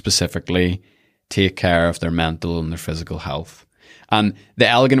gamers specifically take care of their mental and their physical health. And the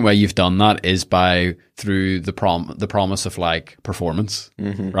elegant way you've done that is through the promise of like performance,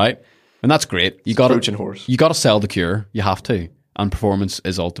 right? And that's great. You got to sell the cure. You have to. And performance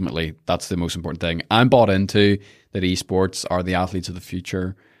is ultimately, that's the most important thing. I'm bought into that esports are the athletes of the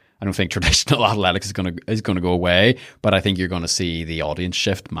future. I don't think traditional athletics is going to go away, but I think you're going to see the audience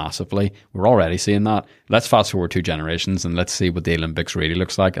shift massively. We're already seeing that. Let's fast forward 2 generations and let's see what the Olympics really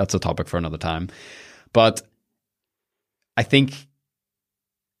looks like. That's a topic for another time. But I think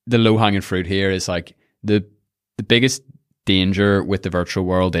the low-hanging fruit here is like the biggest danger with the virtual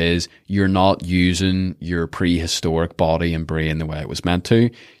world is you're not using your prehistoric body and brain the way it was meant to.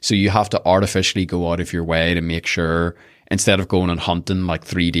 So you have to artificially go out of your way to make sure, instead of going and hunting like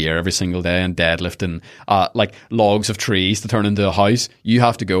 3 deer every single day and deadlifting like logs of trees to turn into a house, you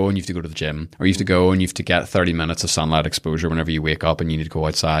have to go and you have to go to the gym, or you have to go and you have to get 30 minutes of sunlight exposure whenever you wake up and you need to go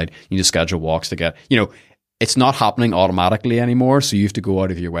outside. You need to schedule walks to get, it's not happening automatically anymore. So you have to go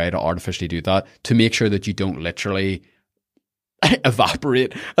out of your way to artificially do that to make sure that you don't literally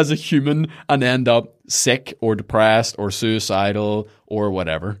evaporate as a human and end up sick or depressed or suicidal or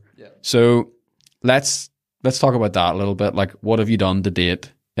whatever. Yeah. So let's talk about that a little bit. Like, what have you done to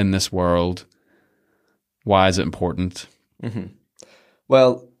date in this world? Why is it important?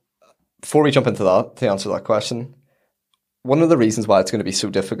 Well, before we jump into that, to answer that question, one of the reasons why it's going to be so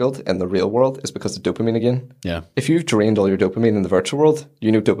difficult in the real world is because of dopamine again. Yeah. If you've drained all your dopamine in the virtual world,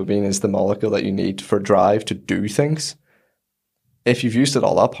 dopamine is the molecule that you need for drive to do things. If you've used it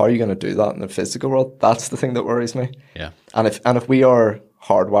all up, how are you going to do that in the physical world? That's the thing that worries me. Yeah. And if we are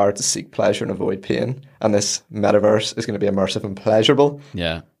hardwired to seek pleasure and avoid pain, and this metaverse is going to be immersive and pleasurable,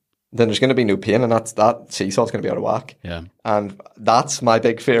 then there's going to be no pain, and that seesaw's going to be out of whack. Yeah. And that's my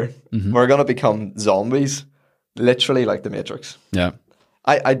big fear. We're going to become zombies, literally like the Matrix. Yeah.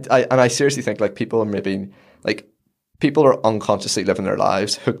 I seriously think like people are unconsciously living their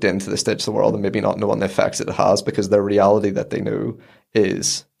lives hooked into this digital world and maybe not knowing the effects that it has, because their reality that they know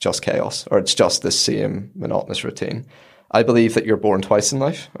is just chaos, or it's just the same monotonous routine. I believe that you're born twice in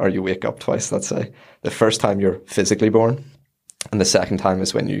life, or you wake up twice, let's say. The first time you're physically born, and the second time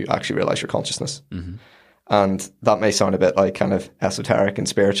is when you actually realize your consciousness. And that may sound a bit like kind of esoteric and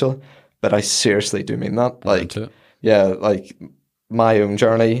spiritual, but I seriously do mean that. Like, yeah, like my own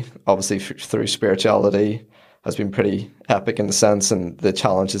journey, obviously through spirituality, has been pretty epic in the sense, and the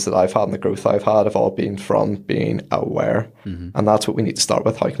challenges that I've had and the growth I've had have all been from being aware. And that's what we need to start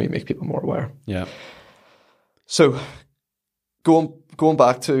with. How can we make people more aware? Yeah. So going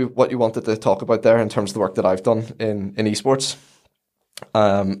back to what you wanted to talk about there in terms of the work that I've done in esports.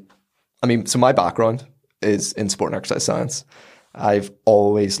 So my background is in sport and exercise science. I've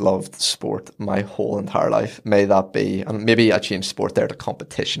always loved sport my whole entire life. May that be, and maybe I changed sport there to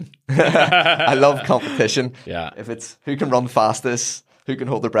competition. I love competition. Yeah. If it's who can run fastest, who can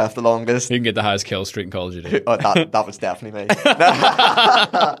hold their breath the longest. Who can get the highest kill streak in Call of Duty. That was definitely me.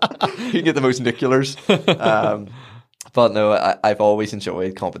 Who can get the most nuclears. But no, I've always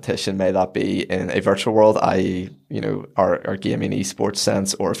enjoyed competition. May that be in a virtual world, our gaming esports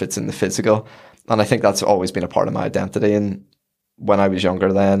sense, or if it's in the physical. And I think that's always been a part of my identity. And when I was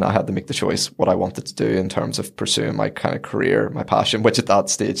younger then, I had to make the choice what I wanted to do in terms of pursuing my kind of career, my passion, which at that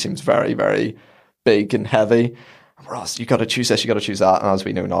stage seems very, very big and heavy. Ross, you got to choose this, you got to choose that. And as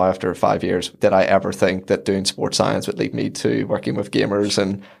we know now, after 5 years, did I ever think that doing sports science would lead me to working with gamers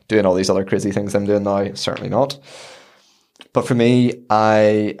and doing all these other crazy things I'm doing now? Certainly not. But for me,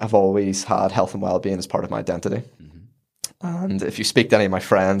 I have always had health and well-being as part of my identity. And if you speak to any of my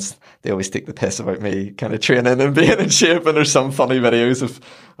friends, they always take the piss about me kind of training and being in shape. And there's some funny videos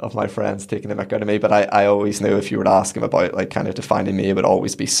of my friends taking the mick out of me. But I always knew if you were to ask them about like kind of defining me, it would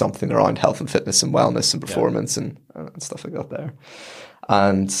always be something around health and fitness and wellness and performance and stuff like that there.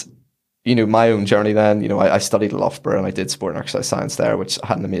 And, my own journey then, I studied at Loughborough and I did sport and exercise science there, which I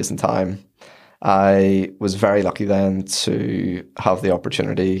had an amazing time. I was very lucky then to have the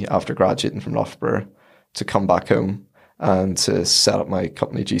opportunity after graduating from Loughborough to come back home and to set up my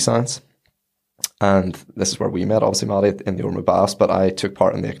company G Science. And this is where we met, obviously, Maddie, in the Ormo Baths, but I took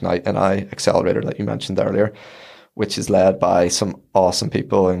part in the Ignite NI Accelerator that you mentioned earlier, which is led by some awesome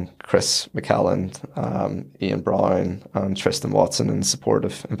people, and Chris McCallan, Ian Brown, and Tristan Watson, in support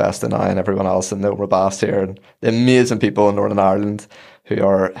of Invest NI and everyone else in the Ormo Baths here, and the amazing people in Northern Ireland who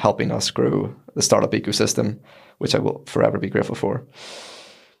are helping us grow the startup ecosystem, which I will forever be grateful for.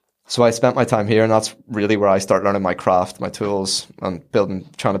 So I spent my time here, and that's really where I start learning my craft, my tools, and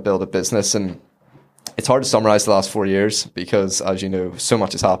trying to build a business. And it's hard to summarize the last 4 years because, as you know, so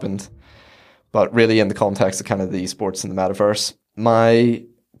much has happened. But really, in the context of kind of the esports and the metaverse, my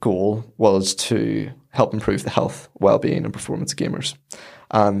goal was to help improve the health, well-being, and performance of gamers.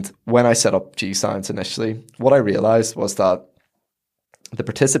 And when I set up G Science initially, what I realized was that the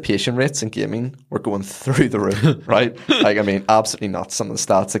participation rates in gaming were going through the roof, right? Like, I mean, absolutely nuts. Some of the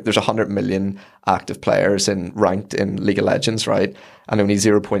stats, like there's 100 million active players ranked in League of Legends, right? And only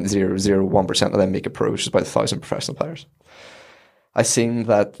 0.001% of them make it pro, which is about 1,000 professional players. I seen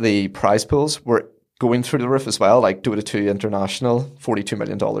that the prize pools were going through the roof as well, like Dota 2 International, $42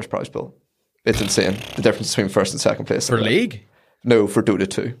 million prize pool. It's insane. The difference between first and second place. For League? No, for Dota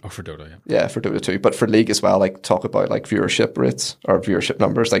 2. Oh, for Dota, yeah. Yeah, for Dota 2. But for League as well, like talk about like viewership rates or viewership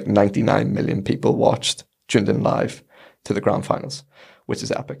numbers, like 99 million people tuned in live to the grand finals, which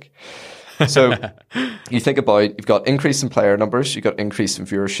is epic. So you think about, you've got increase in player numbers, you've got increase in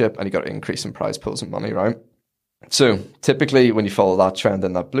viewership, and you've got increase in prize pools and money, right? So typically when you follow that trend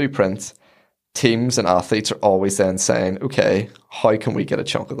and that blueprint, teams and athletes are always then saying, okay, how can we get a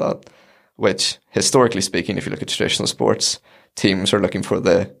chunk of that? Which, historically speaking, if you look at traditional sports, teams are looking for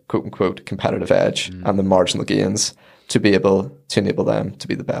the quote-unquote competitive edge and the marginal gains to be able to enable them to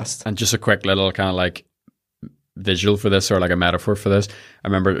be the best. And just a quick little kind of like visual for this, or like a metaphor for this. I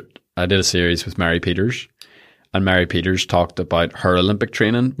remember I did a series with Mary Peters, and Mary Peters talked about her Olympic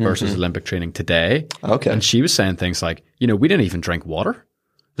training versus Olympic training today. Okay. And she was saying things like, you know, we didn't even drink water.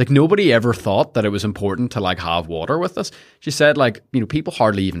 Like, nobody ever thought that it was important to like have water with us. She said, like, you know, people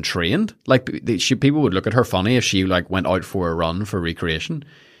hardly even trained. Like, people would look at her funny if she like went out for a run for recreation.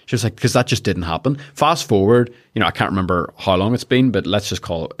 She was like, because that just didn't happen. Fast forward, you know, I can't remember how long it's been, but let's just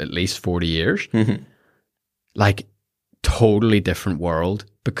call it at least 40 years. Like, totally different world,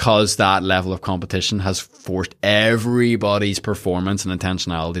 because that level of competition has forced everybody's performance and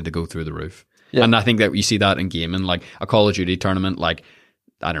intentionality to go through the roof. Yeah. And I think that you see that in gaming, like a Call of Duty tournament, like,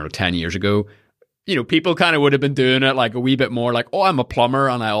 I don't know, 10 years ago, you know, people kind of would have been doing it like a wee bit more like, oh, I'm a plumber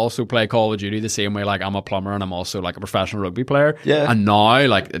and I also play Call of Duty the same way, like I'm a plumber and I'm also like a professional rugby player. Yeah. And now,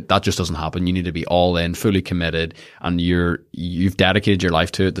 like, that just doesn't happen. You need to be all in, fully committed, and you've dedicated your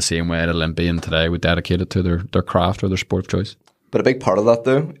life to it the same way an Olympian today would dedicate it to their craft or their sport of choice. But a big part of that,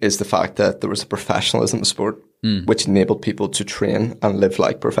 though, is the fact that there was a professionalism of sport, which enabled people to train and live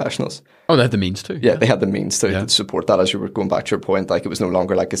like professionals. Oh, they had the means to. Yeah, they had the means to support that, as you were going back to your point. Like, it was no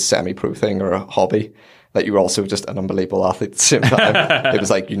longer like a semi-pro thing or a hobby, that you were also just an unbelievable athlete at the same time. It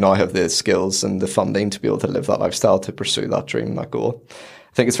was like you now have the skills and the funding to be able to live that lifestyle, to pursue that dream, that goal.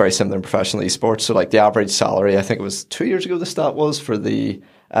 I think it's very similar in professional esports. So, like, the average salary, I think it was 2 years ago the stat was, for the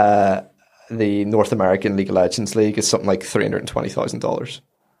North American League of Legends League is something like $320,000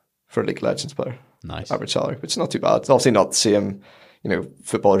 for a League of Legends player. Nice. Average salary, which is not too bad. It's obviously not the same, you know,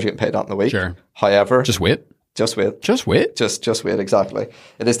 footballers getting paid that in a week. Sure. However, just wait. Just wait. Just wait. Just wait, exactly.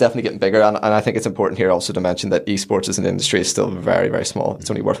 It is definitely getting bigger, and I think it's important here also to mention that esports as an industry is still very, very small. It's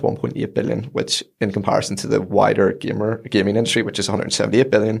only worth 1.8 billion, which in comparison to the wider gaming industry, which is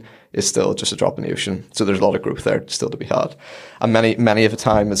 178 billion, is still just a drop in the ocean. So there's a lot of growth there still to be had. And many of the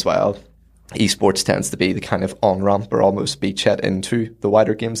time as well, esports tends to be the kind of on-ramp or almost beachhead into the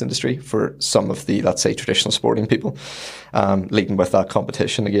wider games industry for some of the, let's say, traditional sporting people, leading with that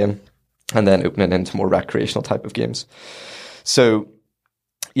competition again, and then opening into more recreational type of games. So,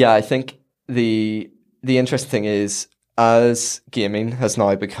 yeah, I think the interesting thing is, as gaming has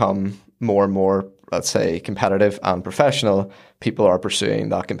now become more and more, let's say, competitive and professional, people are pursuing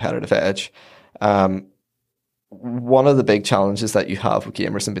that competitive edge. One of the big challenges that you have with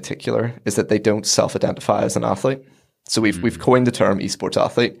gamers in particular is that they don't self-identify as an athlete. So we've coined the term esports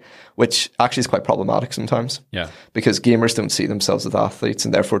athlete, which actually is quite problematic sometimes. Yeah. Because gamers don't see themselves as athletes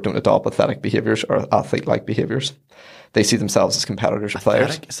and therefore don't adopt athletic behaviors or athlete-like behaviors. They see themselves as competitors or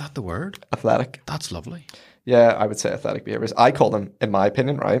players. Is that the word? Athletic. That's lovely. Yeah, I would say athletic behaviors. I call them, in my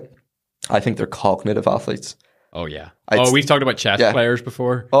opinion, right? I think they're cognitive athletes. Oh, yeah. We've talked about chess players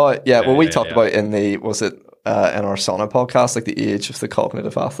before. Oh, yeah. Well, we talked about in the, was it in our Sauna podcast, like the age of the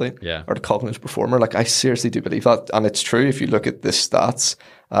cognitive athlete or the cognitive performer. Like I seriously do believe that. And it's true if you look at the stats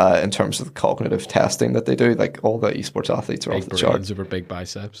in terms of the cognitive testing that they do, like all the esports athletes are off the charts. Over big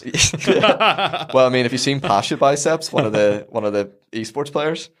biceps. Well, I mean, if you've seen Pasha Biceps, one of the esports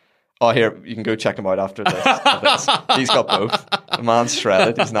players, oh, here, you can go check him out after this. He's got both. The man's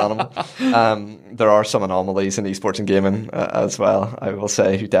shredded. He's an animal. There are some anomalies in esports and gaming as well, I will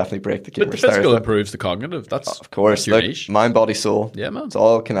say, who definitely break the gamer But the physical improves the cognitive. That's of course. your Look, niche. mind, body, soul. Yeah, man. It's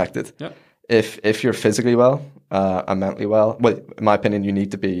all connected. Yeah. If you're physically well and mentally well, in my opinion,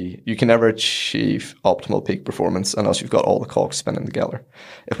 you can never achieve optimal peak performance unless you've got all the cogs spinning together.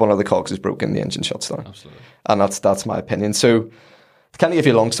 If one of the cogs is broken, the engine shuts down. Absolutely. And that's my opinion. So to kind of give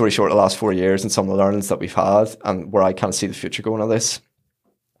you a long story short, the last 4 years and some of the learnings that we've had and where I kind of see the future going on this,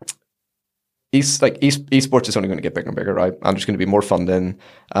 esports is only going to get bigger and bigger, right? And there's going to be more funding.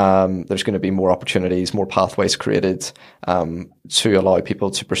 There's going to be more opportunities, more pathways created to allow people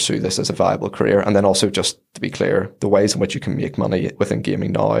to pursue this as a viable career. And then also, just to be clear, the ways in which you can make money within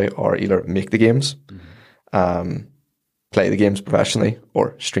gaming now are either make the games, play the games professionally,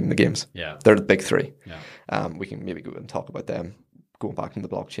 or stream the games. Yeah. They're the big three. Yeah. We can maybe go and talk about them going back into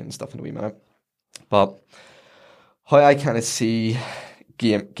the blockchain and stuff in a wee minute. But how I kind of see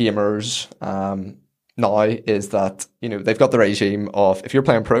gamers now is that, they've got the regime of, if you're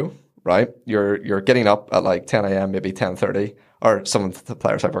playing pro, right, you're getting up at like 10 a.m, maybe 10:30, or some of the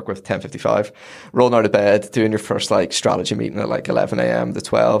players I've worked with, 10:55, rolling out of bed, doing your first like strategy meeting at like 11 a.m. to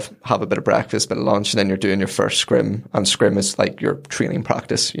 12, have a bit of breakfast, bit of lunch, and then you're doing your first scrim. And scrim is like your training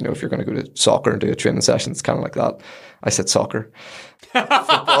practice. If you're going to go to soccer and do a training session, it's kind of like that. I said soccer.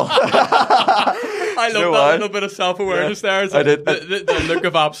 Football. I love that little bit of self-awareness there. It's like the look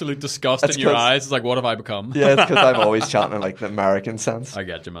of absolute disgust in your eyes. It's like, what have I become? Yeah, it's because I'm always chatting in like the American sense. I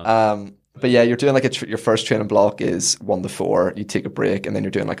get you, man. But yeah, you're doing like your first training block is 1 to 4. You take a break, and then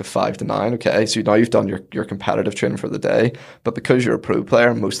you're doing like a 5 to 9. Okay, so now you've done your competitive training for the day. But because you're a pro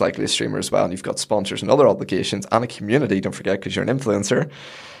player, most likely a streamer as well, and you've got sponsors and other obligations and a community. Don't forget, because you're an influencer.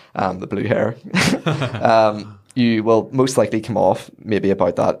 The blue hair. You will most likely come off maybe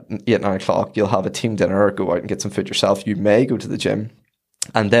about that 8, 9 o'clock. You'll have a team dinner or go out and get some food yourself. You may go to the gym.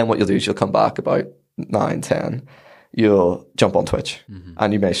 And then what you'll do is you'll come back about 9, 10. You'll jump on Twitch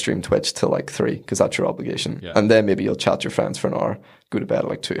and you may stream Twitch till like 3 because that's your obligation. Yeah. And then maybe you'll chat to your friends for an hour, go to bed at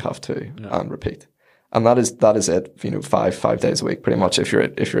like 2, half 2 and repeat. And that is it, 5 days a week pretty much if you're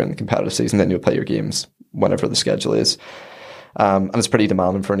in the competitive season. Then you'll play your games whenever the schedule is. And it's pretty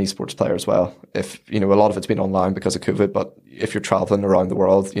demanding for an esports player as well. If, a lot of it's been online because of COVID, but if you're traveling around the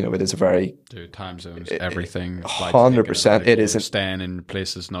world, it is a very... Dude, time zones, everything. 100%. It isn't... Staying in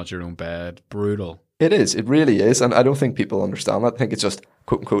places, not your own bed. Brutal. It is. It really is. And I don't think people understand that. I think it's just,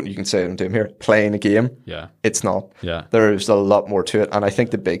 quote unquote, you can say it on Doom here, playing a game. Yeah. It's not. Yeah. There's a lot more to it. And I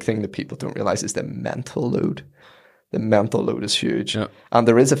think the big thing that people don't realize is the mental load. The mental load is huge. Yeah. And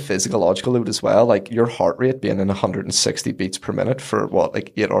there is a physiological load as well. Like your heart rate being in 160 beats per minute for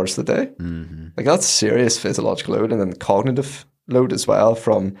 8 hours a day? Mm-hmm. Like that's serious physiological load. And then the cognitive load as well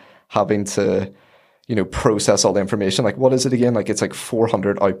from having to, process all the information. Like what is it again? Like it's like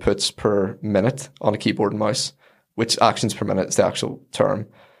 400 outputs per minute on a keyboard and mouse, which actions per minute is the actual term.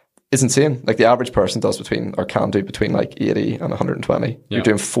 Is insane. Like the average person can do between like 80 and 120. Yeah. You're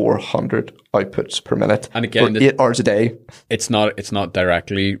doing 400 outputs per minute and again, for 8 hours a day. It's not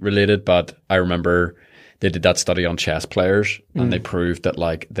directly related, but I remember they did that study on chess players and they proved that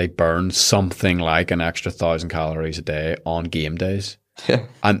like they burn something like an extra 1,000 calories a day on game days. Yeah.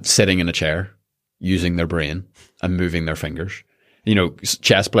 And sitting in a chair, using their brain and moving their fingers.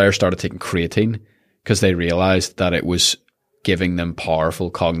 Chess players started taking creatine because they realized that it was giving them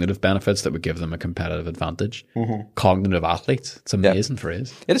powerful cognitive benefits that would give them a competitive advantage. Mm-hmm. Cognitive athletes. It's an amazing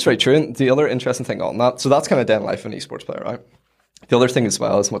phrase. It is very true. And the other interesting thing on that, so that's kind of day in life of an esports player, right? The other thing as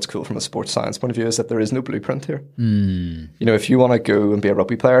well is what's cool from a sports science point of view is that there is no blueprint here. If you want to go and be a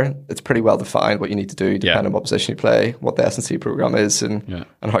rugby player, it's pretty well defined what you need to do depending on what position you play, what the S&C program is and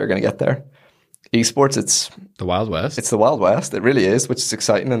how you're going to get there. Esports, it's the Wild West. It's the Wild West. It really is, which is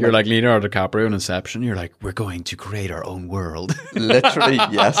exciting. And you're like Leonardo DiCaprio in Inception. You're like, we're going to create our own world. Literally,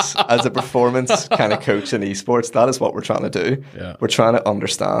 yes. As a performance kind of coach in esports, that is what we're trying to do. Yeah. We're trying to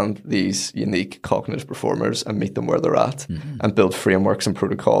understand these unique cognitive performers and meet them where they're at and build frameworks and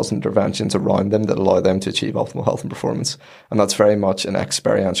protocols and interventions around them that allow them to achieve optimal health and performance. And that's very much an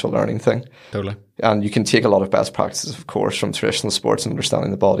experiential learning thing. Totally. And you can take a lot of best practices, of course, from traditional sports and understanding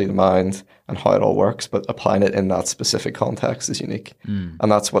the body, the mind, and how it all works, but applying it in that specific context is unique.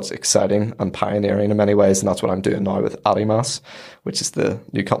 And that's what's exciting and pioneering in many ways, and that's what I'm doing now with Adimas, which is the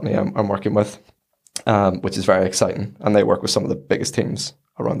new company I'm working with. which is very exciting. And they work with some of the biggest teams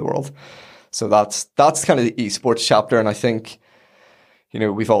around the world. So that's kind of the esports chapter. And I think,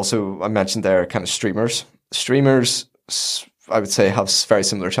 we've also, I mentioned there, kind of streamers. Streamers, I would say, have very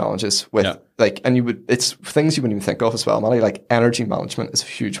similar challenges with it's things you wouldn't even think of as well, Matty. Like energy management is a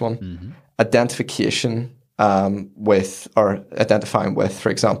huge one. Mm-hmm. Identification identifying with, for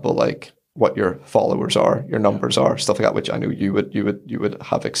example, like what your followers are, your numbers are, stuff like that, which I know you would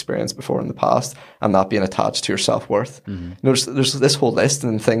have experienced before in the past, and that being attached to your self-worth. Mm-hmm. There's this whole list,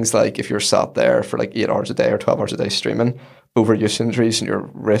 and things like if you're sat there for like 8 hours a day or 12 hours a day streaming, overuse injuries in your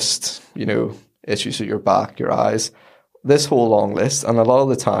wrist, issues with your back, your eyes, this whole long list. And a lot of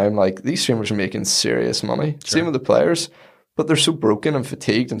the time, like, these streamers are making serious money. Sure. Same with the players, but they're so broken and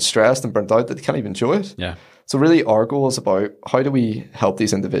fatigued and stressed and burnt out that they can't even enjoy it. Yeah. So really our goal is about how do we help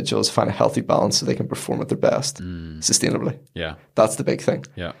these individuals find a healthy balance so they can perform at their best sustainably. Yeah. That's the big thing.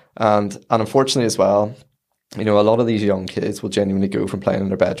 Yeah. And unfortunately as well, a lot of these young kids will genuinely go from playing in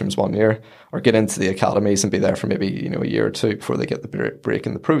their bedrooms 1 year or get into the academies and be there for maybe, a year or two before they get the break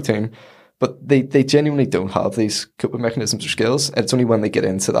in the pro team. But they genuinely don't have these coping mechanisms or skills. It's only when they get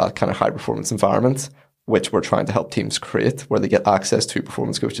into that kind of high performance environment, which we're trying to help teams create, where they get access to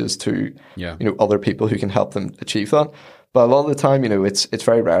performance coaches, to other people who can help them achieve that. But a lot of the time, it's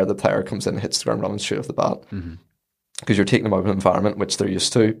very rare the player comes in and hits the ground running straight off the bat, because you're taking them out of an environment which they're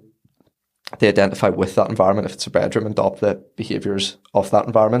used to. They identify with that environment. If it's a bedroom, adopt the behaviours of that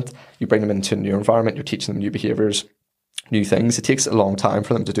environment. You bring them into a new environment, you're teaching them new behaviours, new things. It takes a long time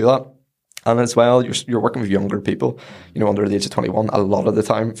for them to do that. And as well, you're working with younger people, under the age of 21, a lot of the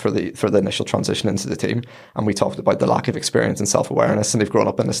time for the initial transition into the team. And we talked about the lack of experience and self-awareness, and they've grown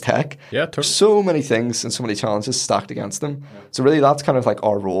up in this tech. Yeah, totally. So many things and so many challenges stacked against them. Yeah. So really that's kind of like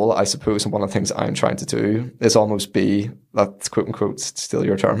our role, I suppose. And one of the things I'm trying to do is almost be, that's quote unquote, steal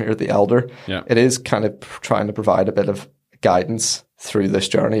your term here, the elder. Yeah. It is kind of trying to provide a bit of guidance through this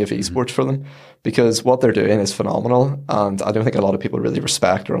journey of esports for them, because what they're doing is phenomenal, and I don't think a lot of people really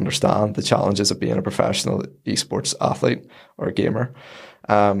respect or understand the challenges of being a professional esports athlete or a gamer.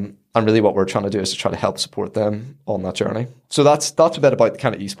 And really what we're trying to do is to try to help support them on that journey. So that's a bit about the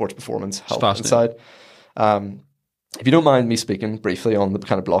kind of esports performance health inside. If you don't mind me speaking briefly on the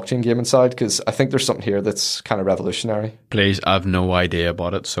kind of blockchain gaming side, because I think there's something here that's kind of revolutionary. Please, I have no idea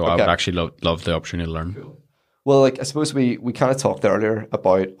about it, so I would actually love the opportunity to learn. Cool. Well, I suppose we kind of talked earlier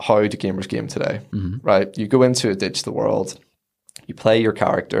about how do gamers game today, right? You go into a digital world, you play your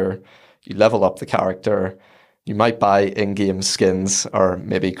character, you level up the character, you might buy in-game skins, or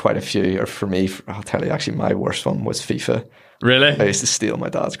maybe quite a few. Or for me, I'll tell you, actually, my worst one was FIFA. Really? I used to steal my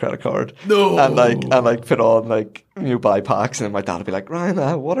dad's credit card. No. And put on buy packs, and then my dad would be like,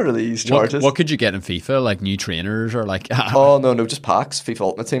 Ryan, what are these charges? What could you get in FIFA? Like new trainers or like? Oh, no, just packs, FIFA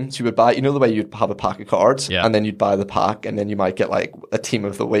Ultimate Team. So you would buy, the way you'd have a pack of cards, and then you'd buy the pack, and then you might get like a team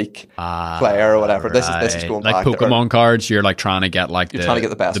of the week player or whatever. Right. This is going like back Pokemon cards. You're like trying to get like trying to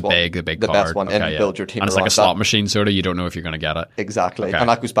get the best one, the big card. best one, and build your team. And it's like a slot machine, sort of. You don't know if you're going to get it. Exactly, and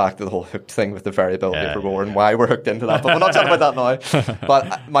that goes back to the whole hooked thing with the variability of reward and why we're hooked into that. But we're not talking about that now.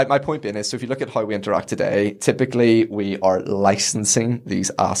 But my point being is, so if you look at how we interact today, typically we are licensing these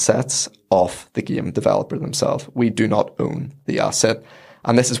assets off the game developer themselves. We do not own the asset.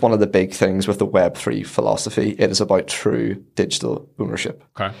 And this is one of the big things with the Web3 philosophy. It is about true digital ownership.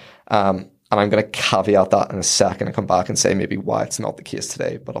 Okay. And I'm going to caveat that in a second and come back and say maybe why it's not the case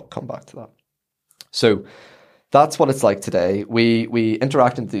today, but I'll come back to that. So that's what it's like today. We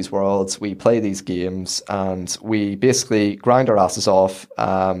interact into these worlds, we play these games, and we basically grind our asses off,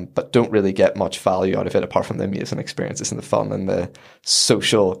 but don't really get much value out of it apart from the amazing experiences and the fun and the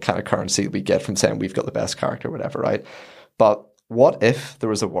social kind of currency we get from saying we've got the best character or whatever, right? But what if there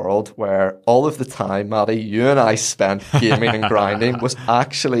was a world where all of the time, Maddie, you and I spent gaming and grinding was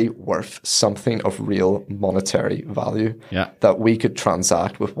actually worth something of real monetary value that we could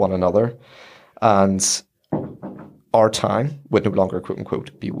transact with one another, and our time would no longer, quote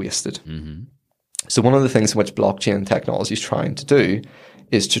unquote, be wasted. Mm-hmm. So one of the things in which blockchain technology is trying to do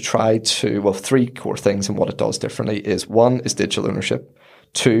is to try to, well, three core things, and what it does differently is, one is digital ownership,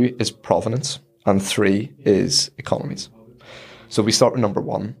 two is provenance, and three is economies. So we start with number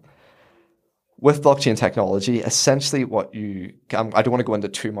one. With blockchain technology, essentially what I don't want to go into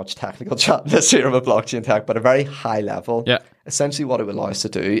too much technical chat this here about blockchain tech, but a very high level, essentially what it would allow us to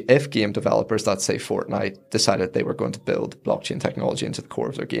do, if game developers, let's say Fortnite, decided they were going to build blockchain technology into the core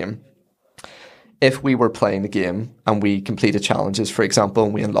of their game, if we were playing the game and we completed challenges, for example,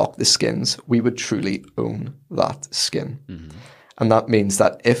 and we unlocked the skins, we would truly own that skin. Mm-hmm. And that means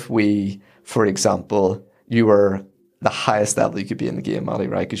that if we, for example, you were the highest level you could be in the game, Maddie,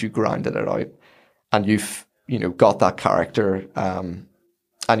 right, because you grinded it out, and you've, got that character,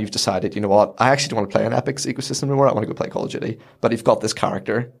 and you've decided, you know what, I actually don't want to play an Epic's ecosystem anymore. I want to go play Call of Duty. But you've got this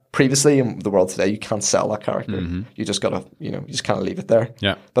character. Previously in the world today, you can't sell that character. Mm-hmm. You just gotta, you just kind of leave it there.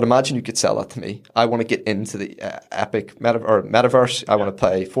 Yeah. But imagine you could sell that to me. I want to get into the Epic Metaverse. I want to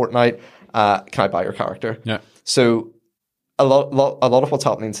play Fortnite. Can I buy your character? Yeah. So a lot of what's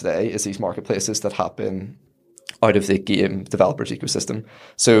happening today is these marketplaces that happen out of the game developers ecosystem.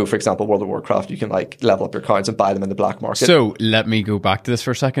 So, for example, World of Warcraft, you can level up your cards and buy them in the black market. So let me go back to this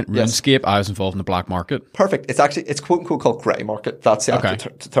for a second. RuneScape, I was involved in the black market. Perfect. It's quote unquote called grey market. That's the actual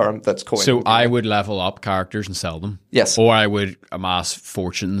term that's coined. So I would level up characters and sell them. Yes. Or I would amass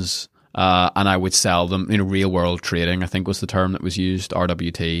fortunes and I would sell them. Real world trading, I think was the term that was used,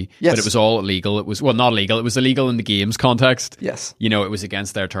 RWT. Yes. But it was all illegal. It was, not illegal. It was illegal in the games context. Yes. It was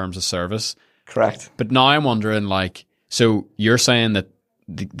against their terms of service. Correct. But now I'm wondering, so you're saying that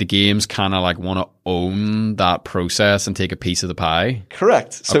the games kind of want to own that process and take a piece of the pie?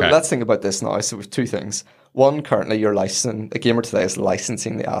 Correct. So let's think about this now. So we have two things. One, currently you're licensing, a gamer today is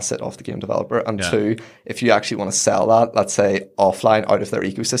licensing the asset of the game developer. And two, if you actually want to sell that, let's say offline out of their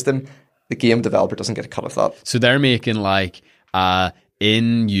ecosystem, the game developer doesn't get a cut of that. So they're making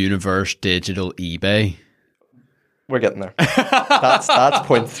in-universe digital eBay. We're getting there. That's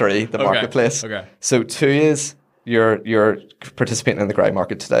point 3, the marketplace. Okay. So 2 is you're participating in the grey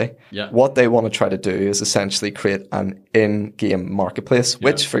market today. Yeah. What they want to try to do is essentially create an in-game marketplace,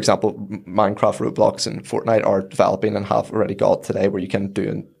 which, for example, Minecraft, Roblox, and Fortnite are developing and have already got today, where you can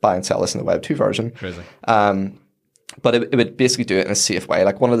buy and sell this in the Web 2 version. Crazy. But it would basically do it in a safe way.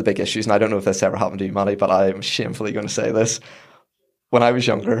 One of the big issues, and I don't know if this ever happened to you, Matty, but I'm shamefully going to say this. When I was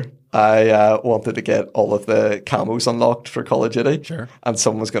younger, I wanted to get all of the camos unlocked for Call of Duty. Sure. And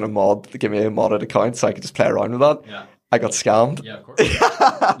someone was going to give me a modded account so I could just play around with that. Yeah. I got scammed. Yeah, of course.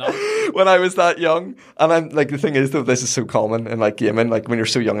 When I was that young. And I'm the thing is, though, this is so common in gaming. When you're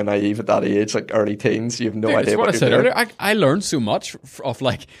so young and naive at that age, early teens, you have no idea what I said earlier. I learned so much of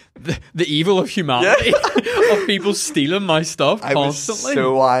the evil of humanity, of people stealing my stuff constantly. I was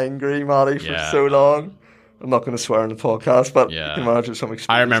so angry, Matty, for so long. I'm not going to swear on the podcast, but you can imagine some experience.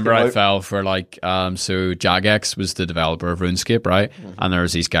 I remember I fell for so Jagex was the developer of RuneScape, right? Mm-hmm. And there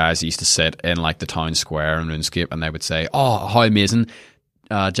was these guys who used to sit in the town square in RuneScape, and they would say, "Oh, how amazing!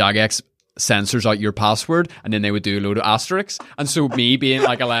 Jagex censors out your password," and then they would do a load of asterisks. And so me being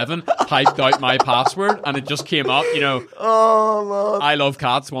 11 typed out my password, and it just came up, oh man, I love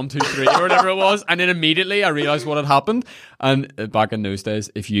cats 1 2 3 or whatever it was, and then immediately I realized what had happened. And back in those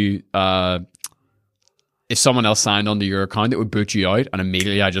days, if someone else signed onto your account, it would boot you out, and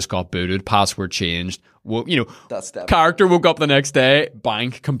immediately I just got booted, password changed. Well, that's character woke up the next day,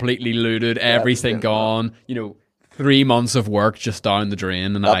 bank completely looted, everything gone. 3 months of work just down the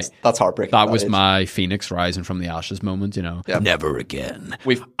drain, and that's heartbreaking. That was my phoenix rising from the ashes moment. Yep. Never again.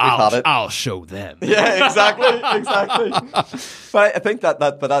 We've had it. I'll show them. Yeah, exactly. But I think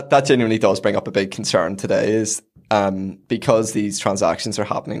that genuinely does bring up a big concern today. Is because these transactions are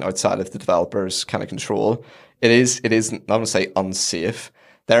happening outside of the developer's kind of control, it is not going to say unsafe.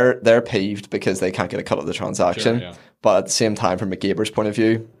 They're peeved because they can't get a cut of the transaction. Sure, yeah. But at the same time, from a gamer's point of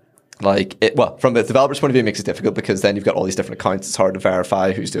view, from the developer's point of view, it makes it difficult because then you've got all these different accounts. It's hard to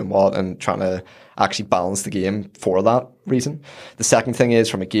verify who's doing what and trying to actually balance the game for that reason. The second thing is,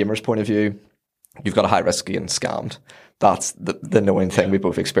 from a gamer's point of view, you've got a high risk of getting scammed. That's the knowing thing we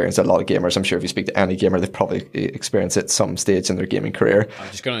both experienced. A lot of gamers, I'm sure if you speak to any gamer, they've probably experienced it at some stage in their gaming career. I'm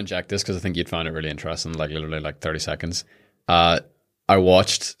just going to inject this because I think you'd find it really interesting, literally 30 seconds. I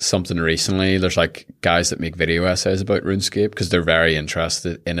watched something recently. There's guys that make video essays about RuneScape because they're very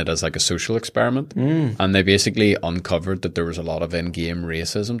interested in it as a social experiment. And they basically uncovered that there was a lot of in-game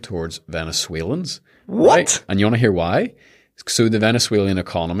racism towards Venezuelans. What? Right? And you want to hear why? So the Venezuelan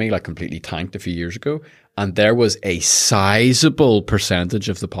economy completely tanked a few years ago, and there was a sizable percentage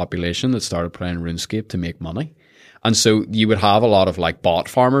of the population that started playing RuneScape to make money. And so you would have a lot of bot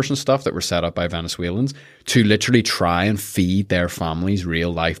farmers and stuff that were set up by Venezuelans to literally try and feed their families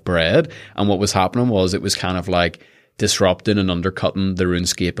real life bread. And what was happening was it was kind of disrupting and undercutting the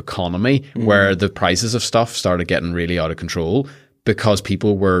RuneScape economy, where the prices of stuff started getting really out of control because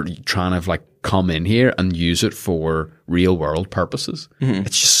people were trying to come in here and use it for real world purposes.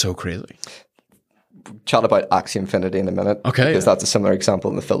 It's just so crazy. Chat about Axie Infinity in a minute. Okay. Because that's a similar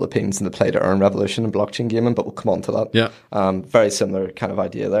example in the Philippines in the play to earn revolution in blockchain gaming, but we'll come on to that. Yeah. Very similar kind of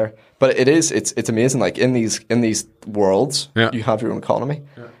idea there. But it's amazing. In these worlds, you have your own economy.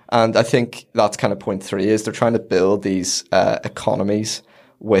 Yeah. And I think that's kind of point 3 is they're trying to build these economies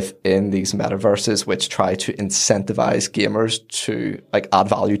within these metaverses which try to incentivize gamers to like add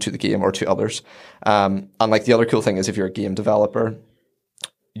value to the game or to others. And like the other cool thing is if you're a game developer,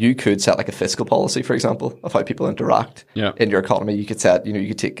 you could set like a fiscal policy, for example, of how people interact in your economy. You could set, you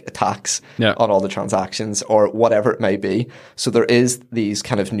could take a tax on all the transactions or whatever it may be. So there is these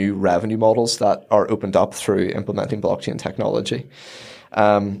kind of new revenue models that are opened up through implementing blockchain technology.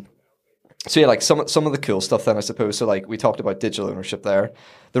 So yeah, like some of the cool stuff then, I suppose. So like we talked about digital ownership there.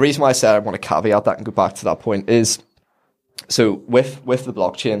 The reason why I said I want to caveat that and go back to that point is, so with the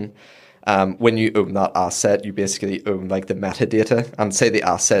blockchain, when you own that asset, you basically own like the metadata, and say the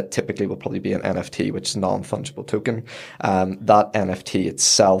asset typically will probably be an NFT, which is a non-fungible token. That NFT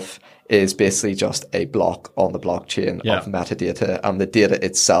itself is basically just a block on the blockchain of metadata, and the data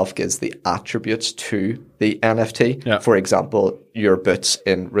itself gives the attributes to the NFT. Yeah. For example, your boots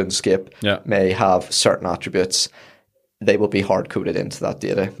in RuneScape may have certain attributes. They will be hard-coded into that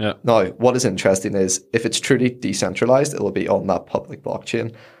data. Yeah. Now, what is interesting is if it's truly decentralized, it will be on that public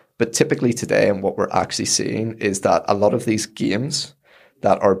blockchain. But typically today, and what we're actually seeing is that a lot of these games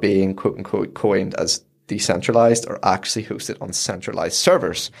that are being quote-unquote coined as decentralized are actually hosted on centralized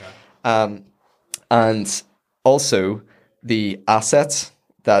servers. Okay. And also the assets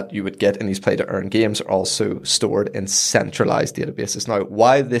that you would get in these play-to-earn games are also stored in centralized databases. Now,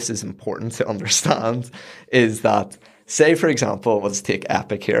 why this is important to understand is that, say, for example, let's take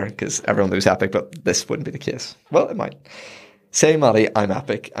Epic here, because everyone knows Epic, but this wouldn't be the case. Well, it might. Say, Maddie, I'm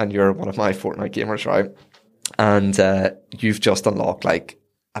Epic, and you're one of my Fortnite gamers, right? And you've just unlocked, like,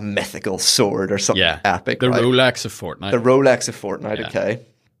 a mythical sword or something epic, the right? Rolex of Fortnite. The Rolex of Fortnite, okay.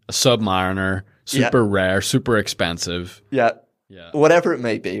 A Submariner, super rare, super expensive. Yeah. Whatever it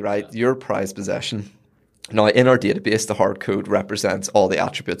may be, right? Your prized possession. Now, in our database, the hard code represents all the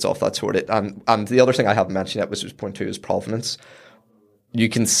attributes of that sword. And the other thing I haven't mentioned yet, which was point 2, is provenance. You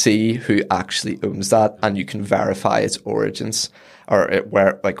can see who actually owns that, and you can verify its origins, or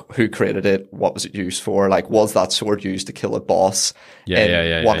where, like, who created it, what was it used for, like, was that sword used to kill a boss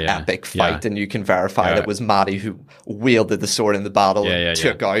in one epic fight, and you can verify that it was Maddie who wielded the sword in the battle and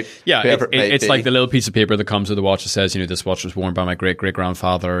took out whoever it may be. It's like the little piece of paper that comes with the watch that says, this watch was worn by my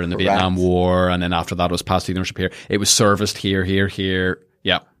great-great-grandfather in the Vietnam War, and then after that it was passed to the ownership here. It was serviced here.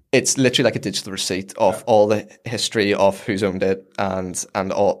 Yeah. It's literally like a digital receipt of all the history of who's owned it and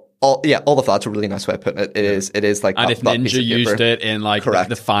all of that's a really nice way of putting it. It is like, and if Ninja used it in like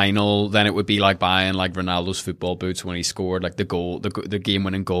the final, then it would be like buying like Ronaldo's football boots when he scored like the goal, the game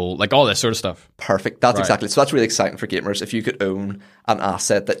winning goal, like all this sort of stuff. Perfect. That's exactly. So that's really exciting for gamers. If you could own an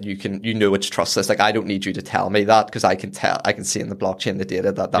asset that you can, it's trustless. Like, I don't need you to tell me that, because I can see in the blockchain, the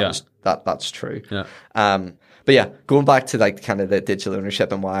data that's true. Yeah. But yeah, going back to like kind of the digital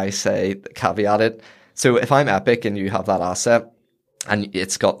ownership and why I say caveat it. So if I'm Epic and you have that asset and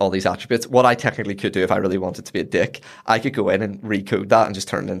it's got all these attributes, what I technically could do if I really wanted to be a dick, I could go in and recode that and just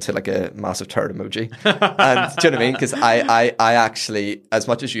turn it into like a massive turd emoji. And do you know what I mean? Because I actually, as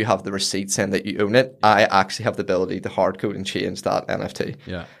much as you have the receipt saying that you own it, I actually have the ability to hard code and change that NFT.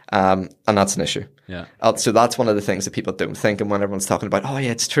 Yeah. And that's an issue. Yeah. So that's one of the things that people don't think. And when everyone's talking about, oh yeah,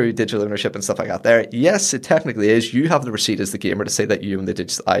 it's true, digital ownership and stuff like that there. Yes, it technically is. You have the receipt as the gamer to say that you own the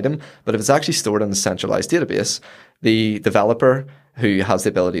digital item. But if it's actually stored in a centralized database, the developer who has the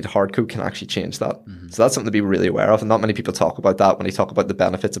ability to hard code can actually change that. Mm-hmm. So that's something to be really aware of. And not many people talk about that when they talk about the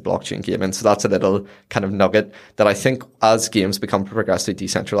benefits of blockchain gaming. So that's a little kind of nugget that I think as games become progressively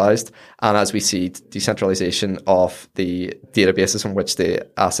decentralized, and as we see decentralization of the databases in which the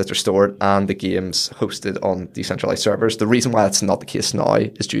assets are stored and the games hosted on decentralized servers, the reason why that's not the case now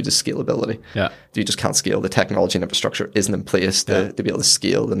is due to scalability. Yeah. You just can't scale. The technology and infrastructure isn't in place to be able to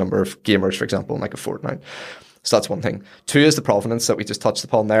scale the number of gamers, for example, in like a Fortnite. So that's one thing. 2 is the provenance that we just touched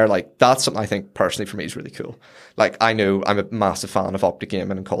upon there. Like, that's something I think personally for me is really cool. Like, I know I'm a massive fan of Optic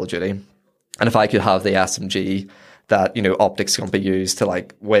Gaming and Call of Duty. And if I could have the SMG that, Optic's going to be used to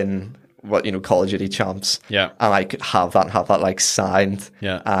like win what, Call of Duty champs. Yeah. And I could have that like signed.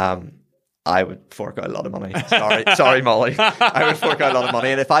 Yeah. I would fork out a lot of money. Sorry, Molly. I would fork out a lot of money.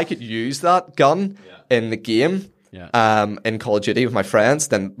 And if I could use that gun in the game, in Call of Duty with my friends,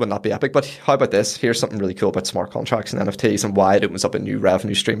 then wouldn't that be epic? But how about this? Here's something really cool about smart contracts and NFTs and why it opens up a new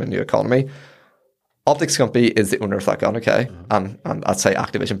revenue stream and new economy. Optics Company is the owner of that gun, okay? Mm-hmm. And I'd say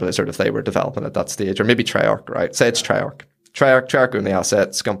Activision Blizzard if they were developing at that stage, or maybe Treyarch, right? Say it's Treyarch. Treyarch own the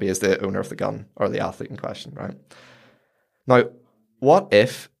asset, Scumpy is the owner of the gun, or the athlete in question, right? Now, what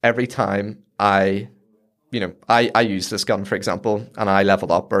if every time I I use this gun, for example, and I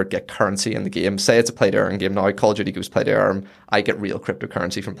level up or get currency in the game. Say it's a play to earn game now. Call of Duty goes play to earn. I get real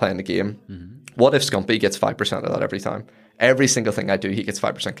cryptocurrency from playing the game. What if Scumpy gets 5% of that every time? Every single thing I do, he gets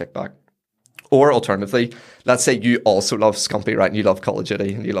 5% kickback. Or alternatively, let's say you also love Scumpy, right? And you love Call of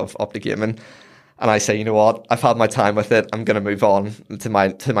Duty and you love up the gaming. And I say, you know what? I've had my time with it. I'm going to move on to my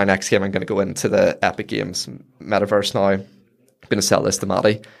next game. I'm going to go into the Epic Games Metaverse now. I'm going to sell this to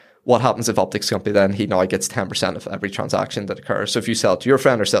Matty. What happens if Optic Scumpy then? He now gets 10% of every transaction that occurs. So if you sell it to your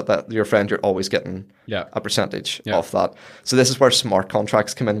friend or sell that to your friend, you're always getting a percentage of that. So this is where smart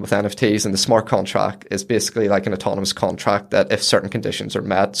contracts come in with NFTs. And the smart contract is basically like an autonomous contract that if certain conditions are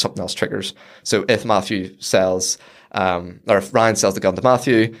met, something else triggers. So if Matthew sells... or if Ryan sells the gun to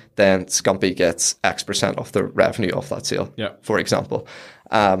Matthew, then Scumpy gets X% of the revenue of that sale, for example.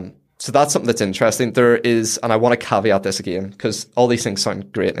 So that's something that's interesting. There is, and I want to caveat this again, because all these things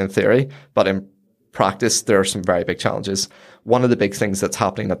sound great in theory, but in practice, there are some very big challenges. One of the big things that's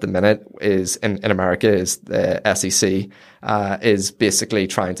happening at the minute is in America is the SEC is basically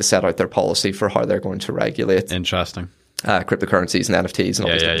trying to set out their policy for how they're going to regulate cryptocurrencies and NFTs and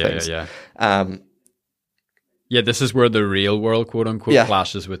all these different things. Yeah, this is where the real world, quote unquote,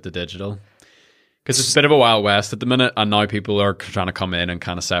 clashes with the digital. Because it's a bit of a Wild West at the minute, and now people are trying to come in and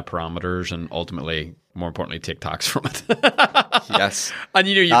kind of set parameters and ultimately, more importantly, take tax from it. Yes. And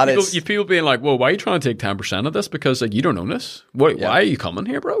you people being like, well, why are you trying to take 10% of this? Because like you don't own this. Why are you coming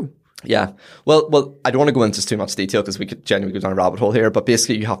here, bro? Yeah. Well, I don't want to go into too much detail because we could genuinely go down a rabbit hole here, but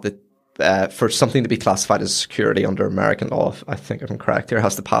basically you have to for something to be classified as security under American law, I think if I'm correct here,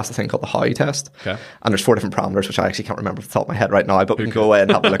 has to pass a thing called the Howey test. Okay. And there's 4 different parameters, which I actually can't remember off the top of my head right now, but we can go away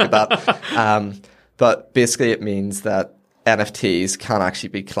and have a look at that. But basically it means that NFTs can actually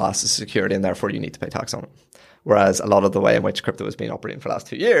be classed as security and therefore you need to pay tax on it. Whereas a lot of the way in which crypto has been operating for the last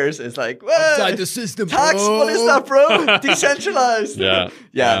 2 years is like, outside the system, tax, bro. what is that, bro? Decentralized.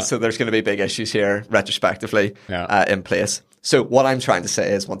 Yeah. So there's going to be big issues here retrospectively in place. So what I'm trying to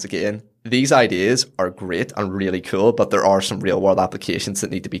say is, once again, these ideas are great and really cool, but there are some real world applications that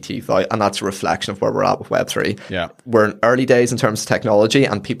need to be teethed out. And that's a reflection of where we're at with Web3. Yeah. We're in early days in terms of technology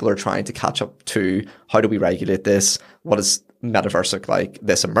and people are trying to catch up to how do we regulate this? What does metaverse look like?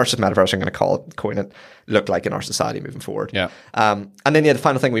 This immersive metaverse, I'm going to coin it, look like in our society moving forward. Yeah. And then the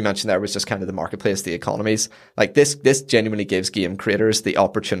final thing we mentioned there was just kind of the marketplace, the economies. Like this genuinely gives game creators the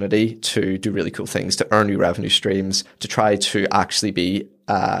opportunity to do really cool things, to earn new revenue streams, to try to actually be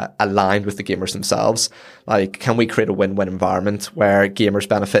aligned with the gamers themselves. Like, can we create a win-win environment where gamers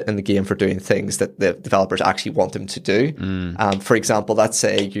benefit in the game for doing things that the developers actually want them to do? For example, let's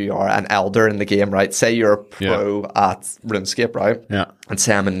say you are an elder in the game, right? Say you're a pro at RuneScape, right? Yeah. And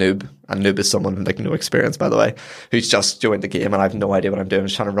say I'm a noob. And noob is someone with like no experience, by the way, who's just joined the game and I have no idea what I'm doing. I'm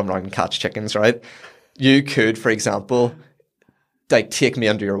just trying to run around and catch chickens, right? You could, for example, like take me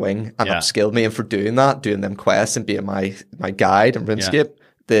under your wing and upskill me, and for doing that, doing them quests and being my guide in RuneScape,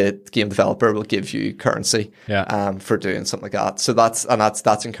 the game developer will give you currency for doing something like that. So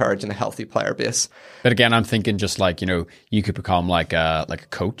that's encouraging a healthy player base. But again, I'm thinking just like, you could become like a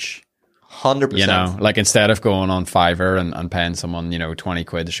coach. 100%. Like instead of going on Fiverr and paying someone, 20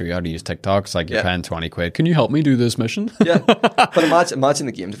 quid to show you how to use TikTok, it's like you're paying 20 quid. Can you help me do this mission? But imagine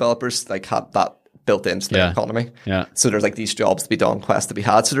the game developers like had that built into the economy. Yeah. So there's like these jobs to be done, quests to be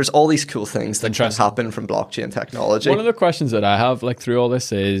had. So there's all these cool things that can happen from blockchain technology. One of the questions that I have like through all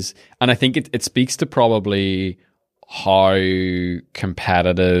this is, and I think it speaks to probably how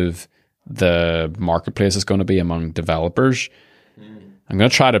competitive the marketplace is going to be among developers. I'm going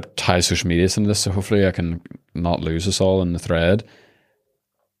to try to tie social media into this, so hopefully I can not lose us all in the thread.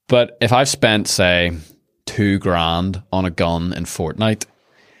 But if I've spent, say, $2,000 on a gun in Fortnite,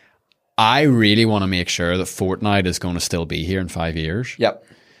 I really want to make sure that Fortnite is going to still be here in 5 years. Yep.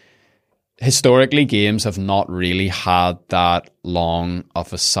 Historically, games have not really had that long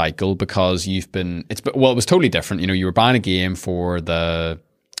of a cycle because it was totally different. You were buying a game for the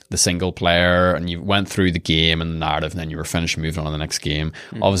single player and you went through the game and the narrative and then you were finished moving on to the next game.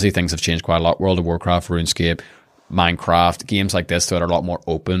 Obviously, things have changed quite a lot. World of Warcraft, RuneScape, Minecraft, games like this that are a lot more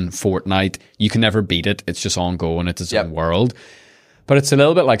open. Fortnite, you can never beat it. It's just ongoing. It's its own world. But it's a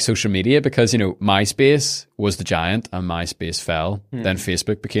little bit like social media because, MySpace was the giant and MySpace fell. Then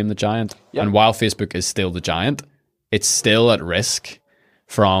Facebook became the giant. Yep. And while Facebook is still the giant, it's still at risk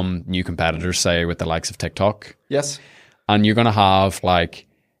from new competitors, say, with the likes of TikTok. Yes. And you're going to have, like,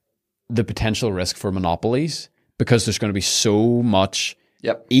 the potential risk for monopolies because there's going to be so much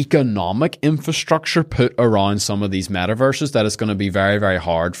economic infrastructure put around some of these metaverses that it's going to be very, very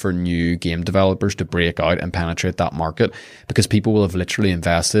hard for new game developers to break out and penetrate that market because people will have literally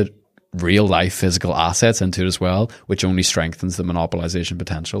invested real life physical assets into it as well, which only strengthens the monopolization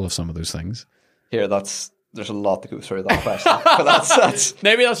potential of some of those things. Here, there's a lot to go through that question. But that's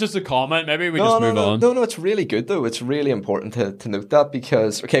maybe that's just a comment. Maybe we just move on. No, it's really good though. It's really important to note that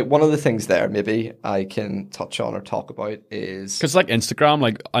because, okay, one of the things there maybe I can touch on or talk about is... Because like Instagram,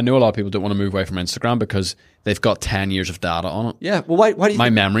 like I know a lot of people don't want to move away from Instagram because they've got 10 years of data on it. Yeah, well, why do you My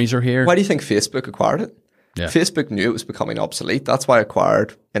memories are here. Why do you think Facebook acquired it? Yeah. Facebook knew it was becoming obsolete. That's why it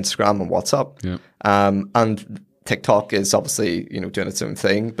acquired Instagram and WhatsApp. Yeah. And TikTok is obviously, doing its own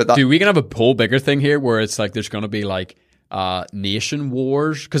thing. But Dude, we can have a whole bigger thing here where it's like there's going to be like nation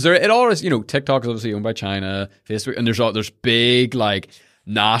wars because it all is, TikTok is obviously owned by China, Facebook, and there's big like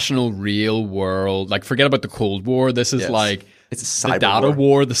national real world, like forget about the Cold War. This is like it's a cyber the data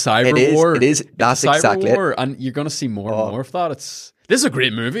war, the cyber war. It is. That's exactly war, and you're going to see more and more of that. This is a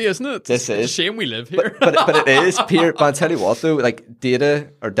great movie, isn't it? This is. It's a shame we live here. But it is, Peter. But I tell you what, though, like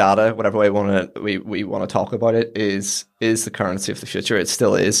data, whatever way we want to talk about it, is the currency of the future. It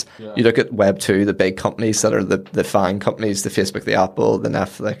still is. Yeah. You look at Web 2, the big companies that are the FAANG companies, the Facebook, the Apple, the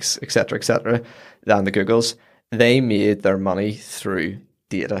Netflix, etc., and the Googles. They made their money through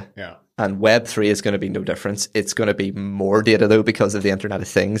data. Yeah. And Web 3 is going to be no difference. It's going to be more data, though, because of the Internet of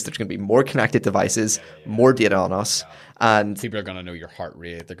Things. There's going to be more connected devices, more data on us. And people are going to know your heart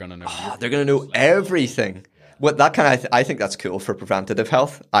rate. They're going to know. They're going to know everything. What that kind of, I think that's cool for preventative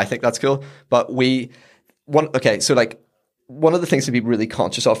health. I think that's cool. But one of the things to be really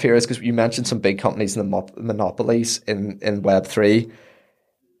conscious of here is because you mentioned some big companies and the monopolies in Web 3.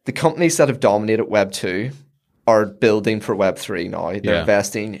 The companies that have dominated Web 2 are building for Web 3 now. They're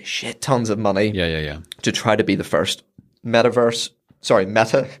investing shit tons of money to try to be the first.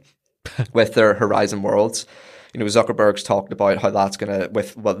 Meta, with their Horizon Worlds. Zuckerberg's talked about how that's going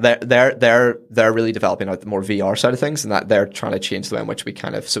to, they're really developing out the more VR side of things, and that they're trying to change the way in which we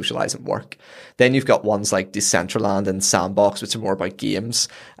kind of socialize and work. Then you've got ones like Decentraland and Sandbox, which are more about games.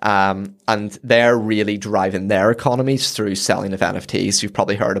 And they're really driving their economies through selling of NFTs. You've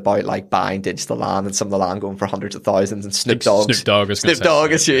probably heard about like buying digital land and some of the land going for hundreds of thousands, and Snoop Dogg is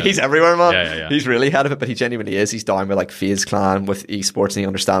he's everywhere, man. Yeah. He's really ahead of it, but he genuinely is. He's down with like FaZe Clan with esports, and he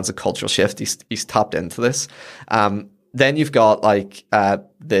understands the cultural shift. He's tapped into this. Then you've got like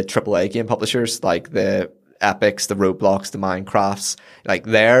the AAA game publishers, like the Epics, the Roblox, the Minecrafts. Like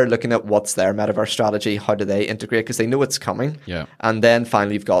they're looking at what's their metaverse strategy, how do they integrate, because they know it's coming. Yeah. And then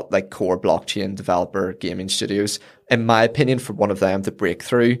finally you've got like core blockchain developer gaming studios. In my opinion, for one of them to break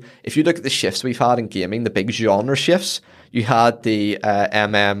through, if you look at the shifts we've had in gaming, the big genre shifts, you had the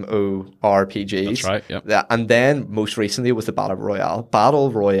MMORPGs. That's right, yeah. And then most recently was the Battle Royale.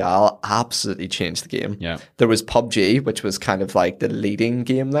 Battle Royale absolutely changed the game. Yeah. There was PUBG, which was kind of like the leading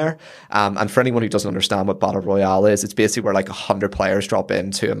game there. And for anyone who doesn't understand what Battle Royale is, it's basically where like 100 players drop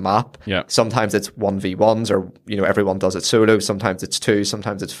into a map. Yeah. Sometimes it's 1v1s or, everyone does it solo. Sometimes it's 2,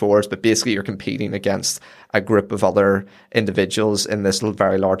 sometimes it's 4s. But basically you're competing against a group of other individuals in this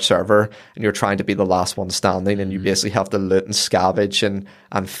very large server, and you're trying to be the last one standing, and you basically have to loot and scavenge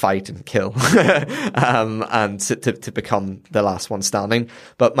and fight and kill and to become the last one standing.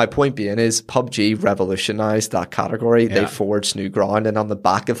 But my point being is PUBG revolutionized that category. They forged new ground, and on the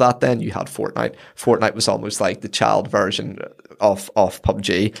back of that then you had Fortnite. Fortnite was almost like the child version of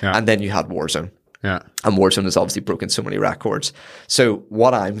PUBG, and then you had Warzone. Yeah. And Warzone has obviously broken so many records. So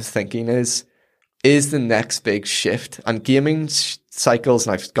what I'm thinking is the next big shift, and gaming cycles,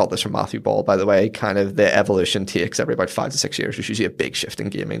 and I've got this from Matthew Ball, by the way, kind of the evolution takes every about 5 to 6 years. There's usually a big shift in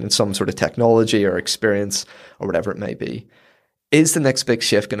gaming and some sort of technology or experience or whatever it may be. Is the next big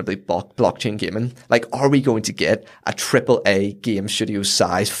shift going to be blockchain gaming? Like, are we going to get a AAA game studio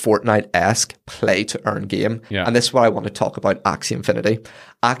size Fortnite-esque play to earn game? Yeah. And this is what I want to talk about. Axie Infinity.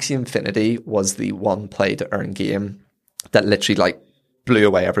 Axie Infinity was the one play to earn game that literally like blew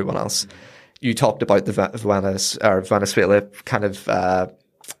away everyone else. You talked about the Venezuela kind of,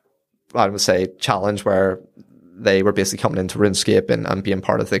 I would say, challenge where they were basically coming into RuneScape and being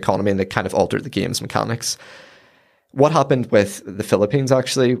part of the economy, and they kind of altered the game's mechanics. What happened with the Philippines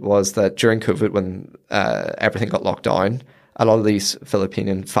actually was that during COVID, when everything got locked down, a lot of these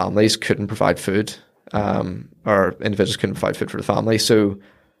Filipino families couldn't provide food, or individuals couldn't provide food for the family. So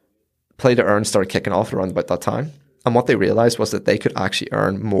play to earn started kicking off around about that time. And what they realized was that they could actually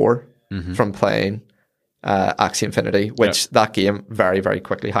earn more from playing Axie Infinity, which that game very, very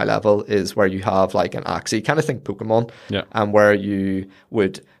quickly, high level, is where you have like an Axie, kind of think Pokemon, and where you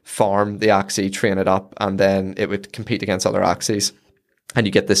would farm the Axie, train it up, and then it would compete against other Axies. and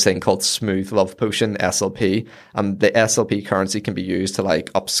you get this thing called Smooth Love Potion, SLP. And the SLP currency can be used to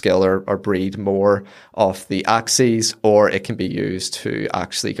like upskill or breed more of the axes, or it can be used to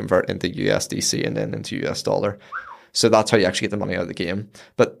actually convert into USDC and then into US dollar. So that's how you actually get the money out of the game.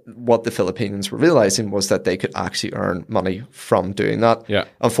 But what the Philippines were realizing was that they could actually earn money from doing that. Yeah.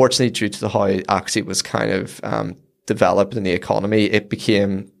 Unfortunately, due to how Axie was kind of developed in the economy, it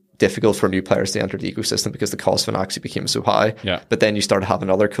became difficult for new players to enter the ecosystem because the cost of an Axie became so high. Yeah. But then you started having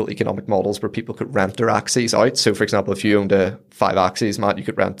other cool economic models where people could rent their Axies out. So, for example, if you owned 5 Axies, Matt, you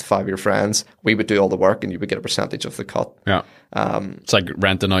could rent to 5 of your friends. We would do all the work and you would get a percentage of the cut. Yeah. It's like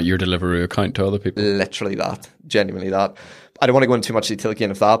renting out your Deliveroo account to other people. Literally that. Genuinely that. I don't want to go into too much detail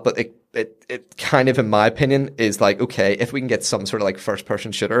again of that, but it kind of, in my opinion, is like, okay, if we can get some sort of like first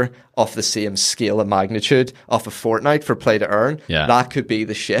person shooter of the same scale and magnitude of a Fortnite for play to earn, that could be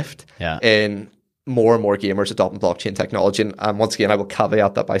the shift in more and more gamers adopting blockchain technology. And once again, I will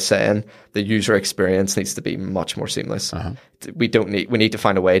caveat that by saying the user experience needs to be much more seamless. We need to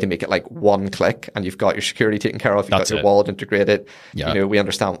find a way to make it like one click and you've got your security taken care of, you've got your wallet integrated. You know, we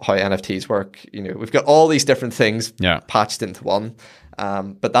understand how NFTs work. You know, we've got all these different things patched into one.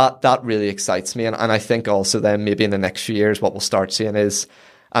 But that really excites me. And I think also then maybe in the next few years, what we'll start seeing is,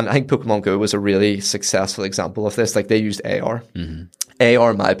 and I think Pokemon Go was a really successful example of this. Like they used AR.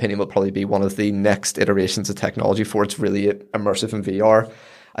 AR, in my opinion, will probably be one of the next iterations of technology for it's really immersive in VR.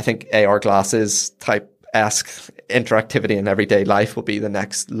 I think AR glasses type-esque interactivity in everyday life will be the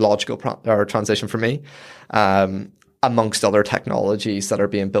next logical transition for me, amongst other technologies that are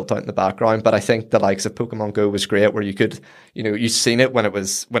being built out in the background. But I think the likes of Pokemon Go was great, where you could, you know, you've seen it when it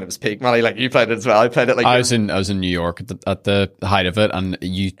was peak, Matty. Like you played it as well. I played it like I was in New York at the height of it, and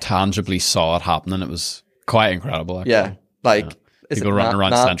you tangibly saw it happening. It was quite incredible. Actually. Yeah, like. People running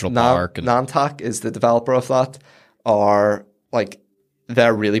around Central Park. And Nantac is the developer of that, are like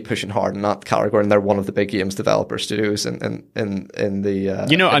they're really pushing hard in that category, and they're one of the big games developer studios in the.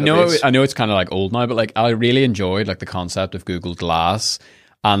 You know, I know it's kind of like old now, but like I really enjoyed like the concept of Google Glass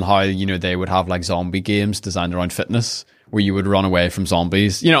and how, you know, they would have like zombie games designed around fitness where you would run away from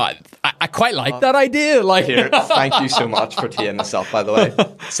zombies. You know, I quite like that idea. Like, here, thank you so much for teeing this up, by the way.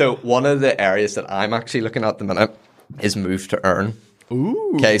 So one of the areas that I'm actually looking at the minute is move to earn.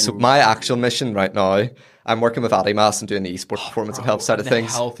 Ooh. Okay, so my actual mission right now, I'm working with Adimas and doing the esports performance and health side of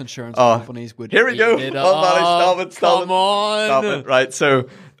things. Health insurance companies would. Here we go. Stop it. Come on. Stop it. Right. So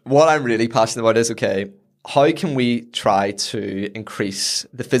what I'm really passionate about is, okay, how can we try to increase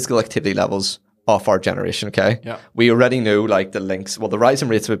the physical activity levels of our generation? Okay. Yeah. We already know like the links. Well, the rising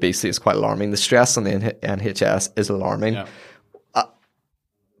rates of obesity is quite alarming. The stress on the NHS is alarming. Yeah.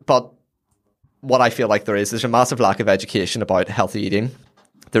 But what I feel like there's a massive lack of education about healthy eating.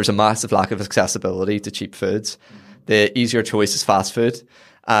 There's a massive lack of accessibility to cheap foods. The easier choice is fast food,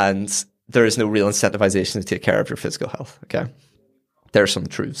 and there is no real incentivization to take care of your physical health. Okay, there are some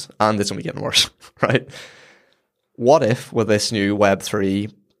truths, and it's only getting worse, right? What if with this new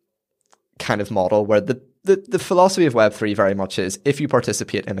Web3 kind of model, where the philosophy of Web3 very much is if you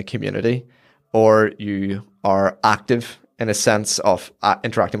participate in a community or you are active in a sense of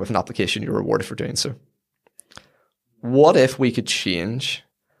interacting with an application, you're rewarded for doing so. What if we could change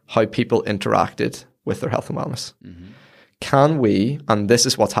how people interacted with their health and wellness? Can we, and this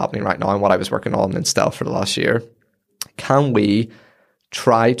is what's happening right now and what I was working on in Stealth for the last year, can we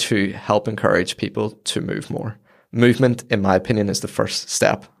try to help encourage people to move more? Movement, in my opinion, is the first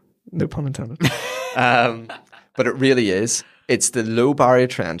step. No pun intended. But it really is. It's the low barrier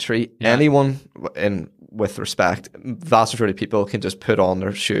to entry. Yeah. Anyone with respect, vast majority of people can just put on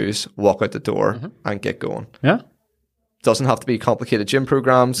their shoes, walk out the door and get going. Yeah. Doesn't have to be complicated gym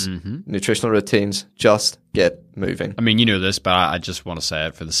programs, nutritional routines, just get moving. I mean, you know this, but I just want to say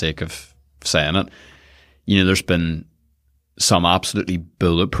it for the sake of saying it. You know, there's been some absolutely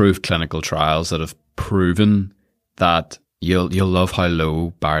bulletproof clinical trials that have proven that you'll love how low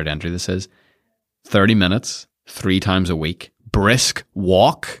barrier to entry this is. 30 minutes, 3 times a week, brisk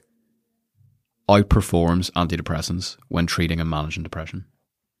walk outperforms antidepressants when treating and managing depression.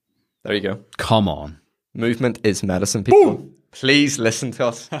 There you go. Come on. Movement is medicine, people. Boom. Please listen to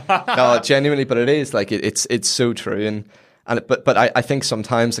us. No, genuinely, but it is like it's so true. But I think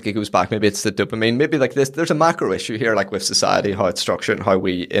sometimes like it goes back. Maybe it's the dopamine. Maybe like this. There's a macro issue here, like with society, how it's structured, and how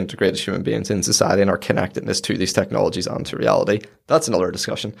we integrate as human beings in society, and our connectedness to these technologies and to reality. That's another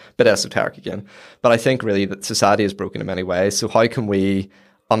discussion. Bit esoteric again. But I think really that society is broken in many ways. So how can we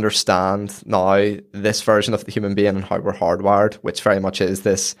understand now this version of the human being and how we're hardwired, which very much is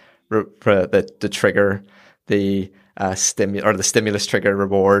this the trigger, the or the stimulus trigger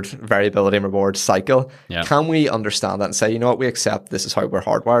reward, variability and reward cycle. Yeah. Can we understand that and say, you know what, we accept this is how we're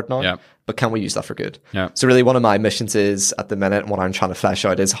hardwired now, Yeah. but can we use that for good? Yeah. So really one of my missions is at the minute, and what I'm trying to flesh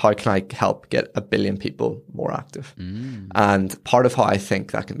out is how can I help get 1 billion people more active? And part of how I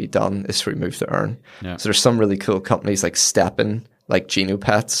think that can be done is through Move to Earn. Yeah. So there's some really cool companies like Steppen, like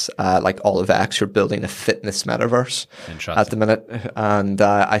Genopets, like Olive X, who are building a fitness metaverse at the minute. And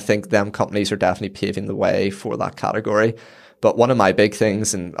I think them companies are definitely paving the way for that category. But one of my big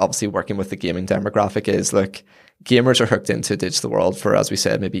things, and obviously working with the gaming demographic, is look, gamers are hooked into a digital world for, as we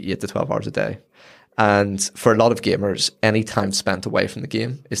said, maybe 8 to 12 hours a day. And for a lot of gamers, any time spent away from the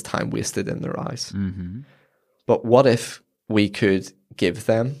game is time wasted in their eyes. But what if we could give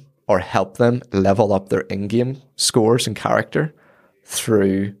them or help them level up their in-game scores and character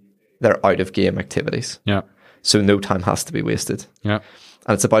through their out-of-game activities? Yeah. So no time has to be wasted. Yeah.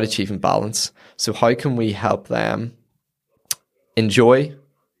 And it's about achieving balance. So how can we help them enjoy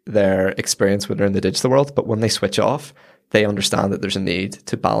their experience when they're in the digital world, but when they switch off, they understand that there's a need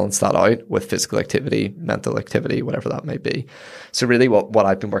to balance that out with physical activity, mental activity, whatever that may be. So really what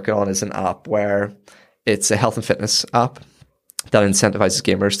I've been working on is an app where it's a health and fitness app that incentivizes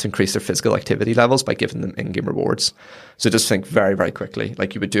gamers to increase their physical activity levels by giving them in-game rewards. So just think very, very quickly,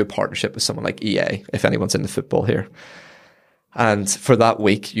 like you would do a partnership with someone like EA, if anyone's into football here. And for that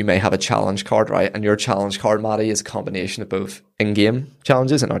week, you may have a challenge card, right? And your challenge card, Maddie, is a combination of both in-game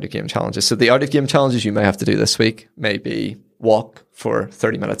challenges and out-of-game challenges. So the out-of-game challenges you may have to do this week may be walk for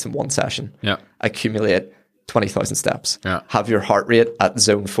 30 minutes in one session. Yeah. Accumulate 20,000 steps. Yeah. Have your heart rate at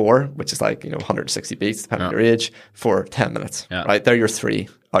zone 4, which is like, 160 beats, depending on your age, for 10 minutes, right? They're your 3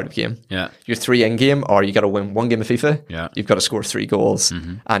 out of game. Yeah. Your 3 in game are you got to win 1 game of FIFA. Yeah. You've got to score 3 goals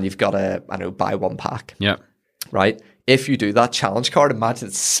and you've got to, buy 1 pack. Yeah. Right? If you do that challenge card, imagine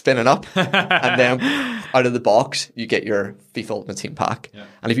it's spinning up and then out of the box, you get your FIFA Ultimate Team pack. Yeah.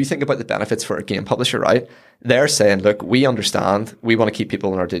 And if you think about the benefits for a game publisher, right? They're saying, look, we understand we want to keep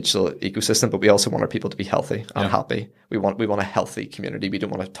people in our digital ecosystem, but we also want our people to be healthy and happy. We want a healthy community. We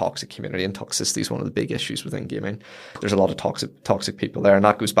don't want a toxic community, and toxicity is one of the big issues within gaming. There's a lot of toxic people there, and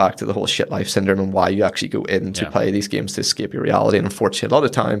that goes back to the whole shit life syndrome and why you actually go in to play these games to escape your reality. And unfortunately, a lot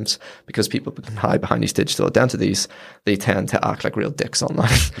of times, because people can hide behind these digital identities, they tend to act like real dicks online.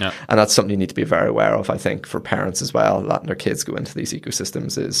 Yeah. And that's something you need to be very aware of, I think, for parents as well, letting their kids go into these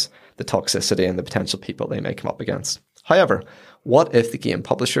ecosystems is the toxicity and the potential people they may come up against. However, what if the game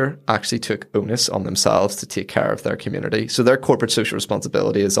publisher actually took onus on themselves to take care of their community? So their corporate social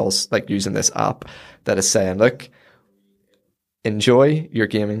responsibility is also like using this app that is saying, look, enjoy your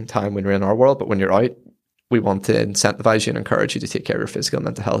gaming time when you're in our world, but when you're out, we want to incentivize you and encourage you to take care of your physical and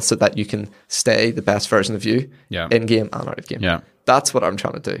mental health so that you can stay the best version of you in game and out of game. Yeah. That's what I'm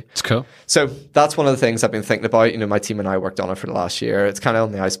trying to do. It's cool. So that's one of the things I've been thinking about. My team and I worked on it for the last year. It's kind of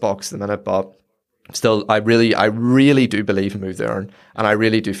on the icebox at the minute, but still, I really do believe in Move to Earn. And I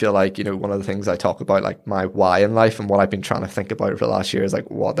really do feel like, one of the things I talk about, like my why in life and what I've been trying to think about for the last year is like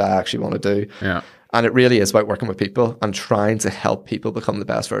what I actually want to do. Yeah. And it really is about working with people and trying to help people become the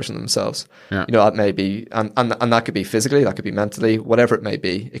best version of themselves. Yeah. That may be, and that could be physically, that could be mentally, whatever it may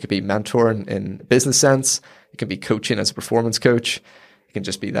be. It could be mentoring in business sense. It can be coaching as a performance coach. It can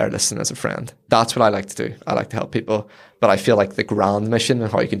just be there listening as a friend. That's what I like to do. I like to help people. But I feel like the grand mission and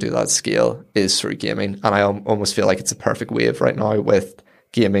how you can do that at scale is through gaming. And I almost feel like it's a perfect wave right now with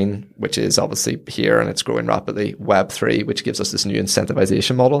gaming, which is obviously here and it's growing rapidly. Web3, which gives us this new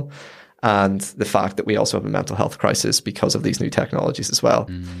incentivization model. And the fact that we also have a mental health crisis because of these new technologies as well.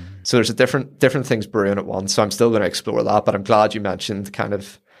 So there's a different things brewing at once. So I'm still going to explore that. But I'm glad you mentioned kind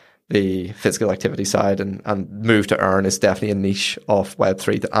of the physical activity side and Move to Earn is definitely a niche of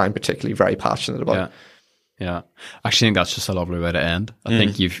Web3 that I'm particularly very passionate about. Yeah. I actually think that's just a lovely way to end. I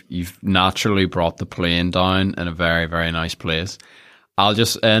think you've naturally brought the plane down in a very, very nice place. I'll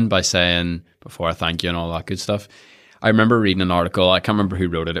just end by saying, before I thank you and all that good stuff, I remember reading an article, I can't remember who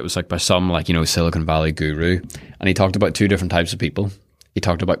wrote it. It was like by some Silicon Valley guru. And he talked about 2 different types of people. He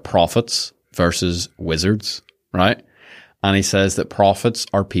talked about prophets versus wizards, right? And he says that prophets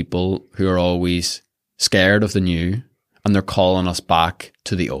are people who are always scared of the new and they're calling us back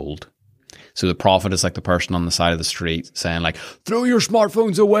to the old. So the prophet is like the person on the side of the street saying like, throw your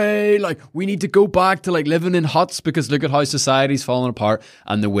smartphones away. Like we need to go back to like living in huts because look at how society's falling apart.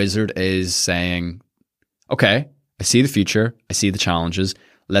 And the wizard is saying, okay, I see the future. I see the challenges.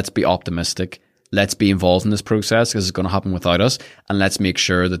 Let's be optimistic. Let's be involved in this process because it's going to happen without us. And let's make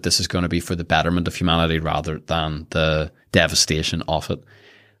sure that this is going to be for the betterment of humanity rather than the devastation of it.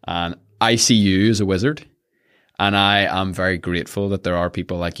 And I see you as a wizard. And I am very grateful that there are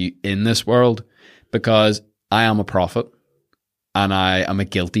people like you in this world because I am a prophet, and I am a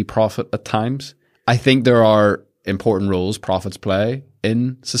guilty prophet at times. I think there are important roles prophets play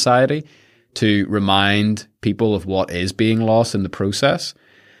in society to remind people of what is being lost in the process.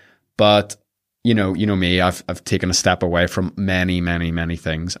 But you know me, I've taken a step away from many, many, many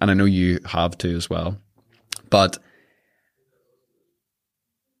things, and I know you have too as well. But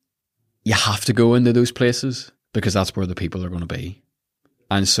you have to go into those places because that's where the people are going to be.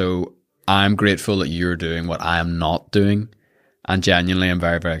 And so I'm grateful that you're doing what I am not doing, and genuinely I'm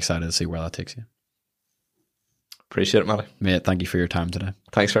very, very excited to see where that takes you. Appreciate it, Matty. Mate, thank you for your time today.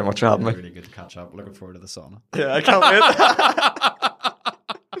 Thanks very much for having me. Really good to catch up. Looking forward to the sauna. Yeah, I can't wait.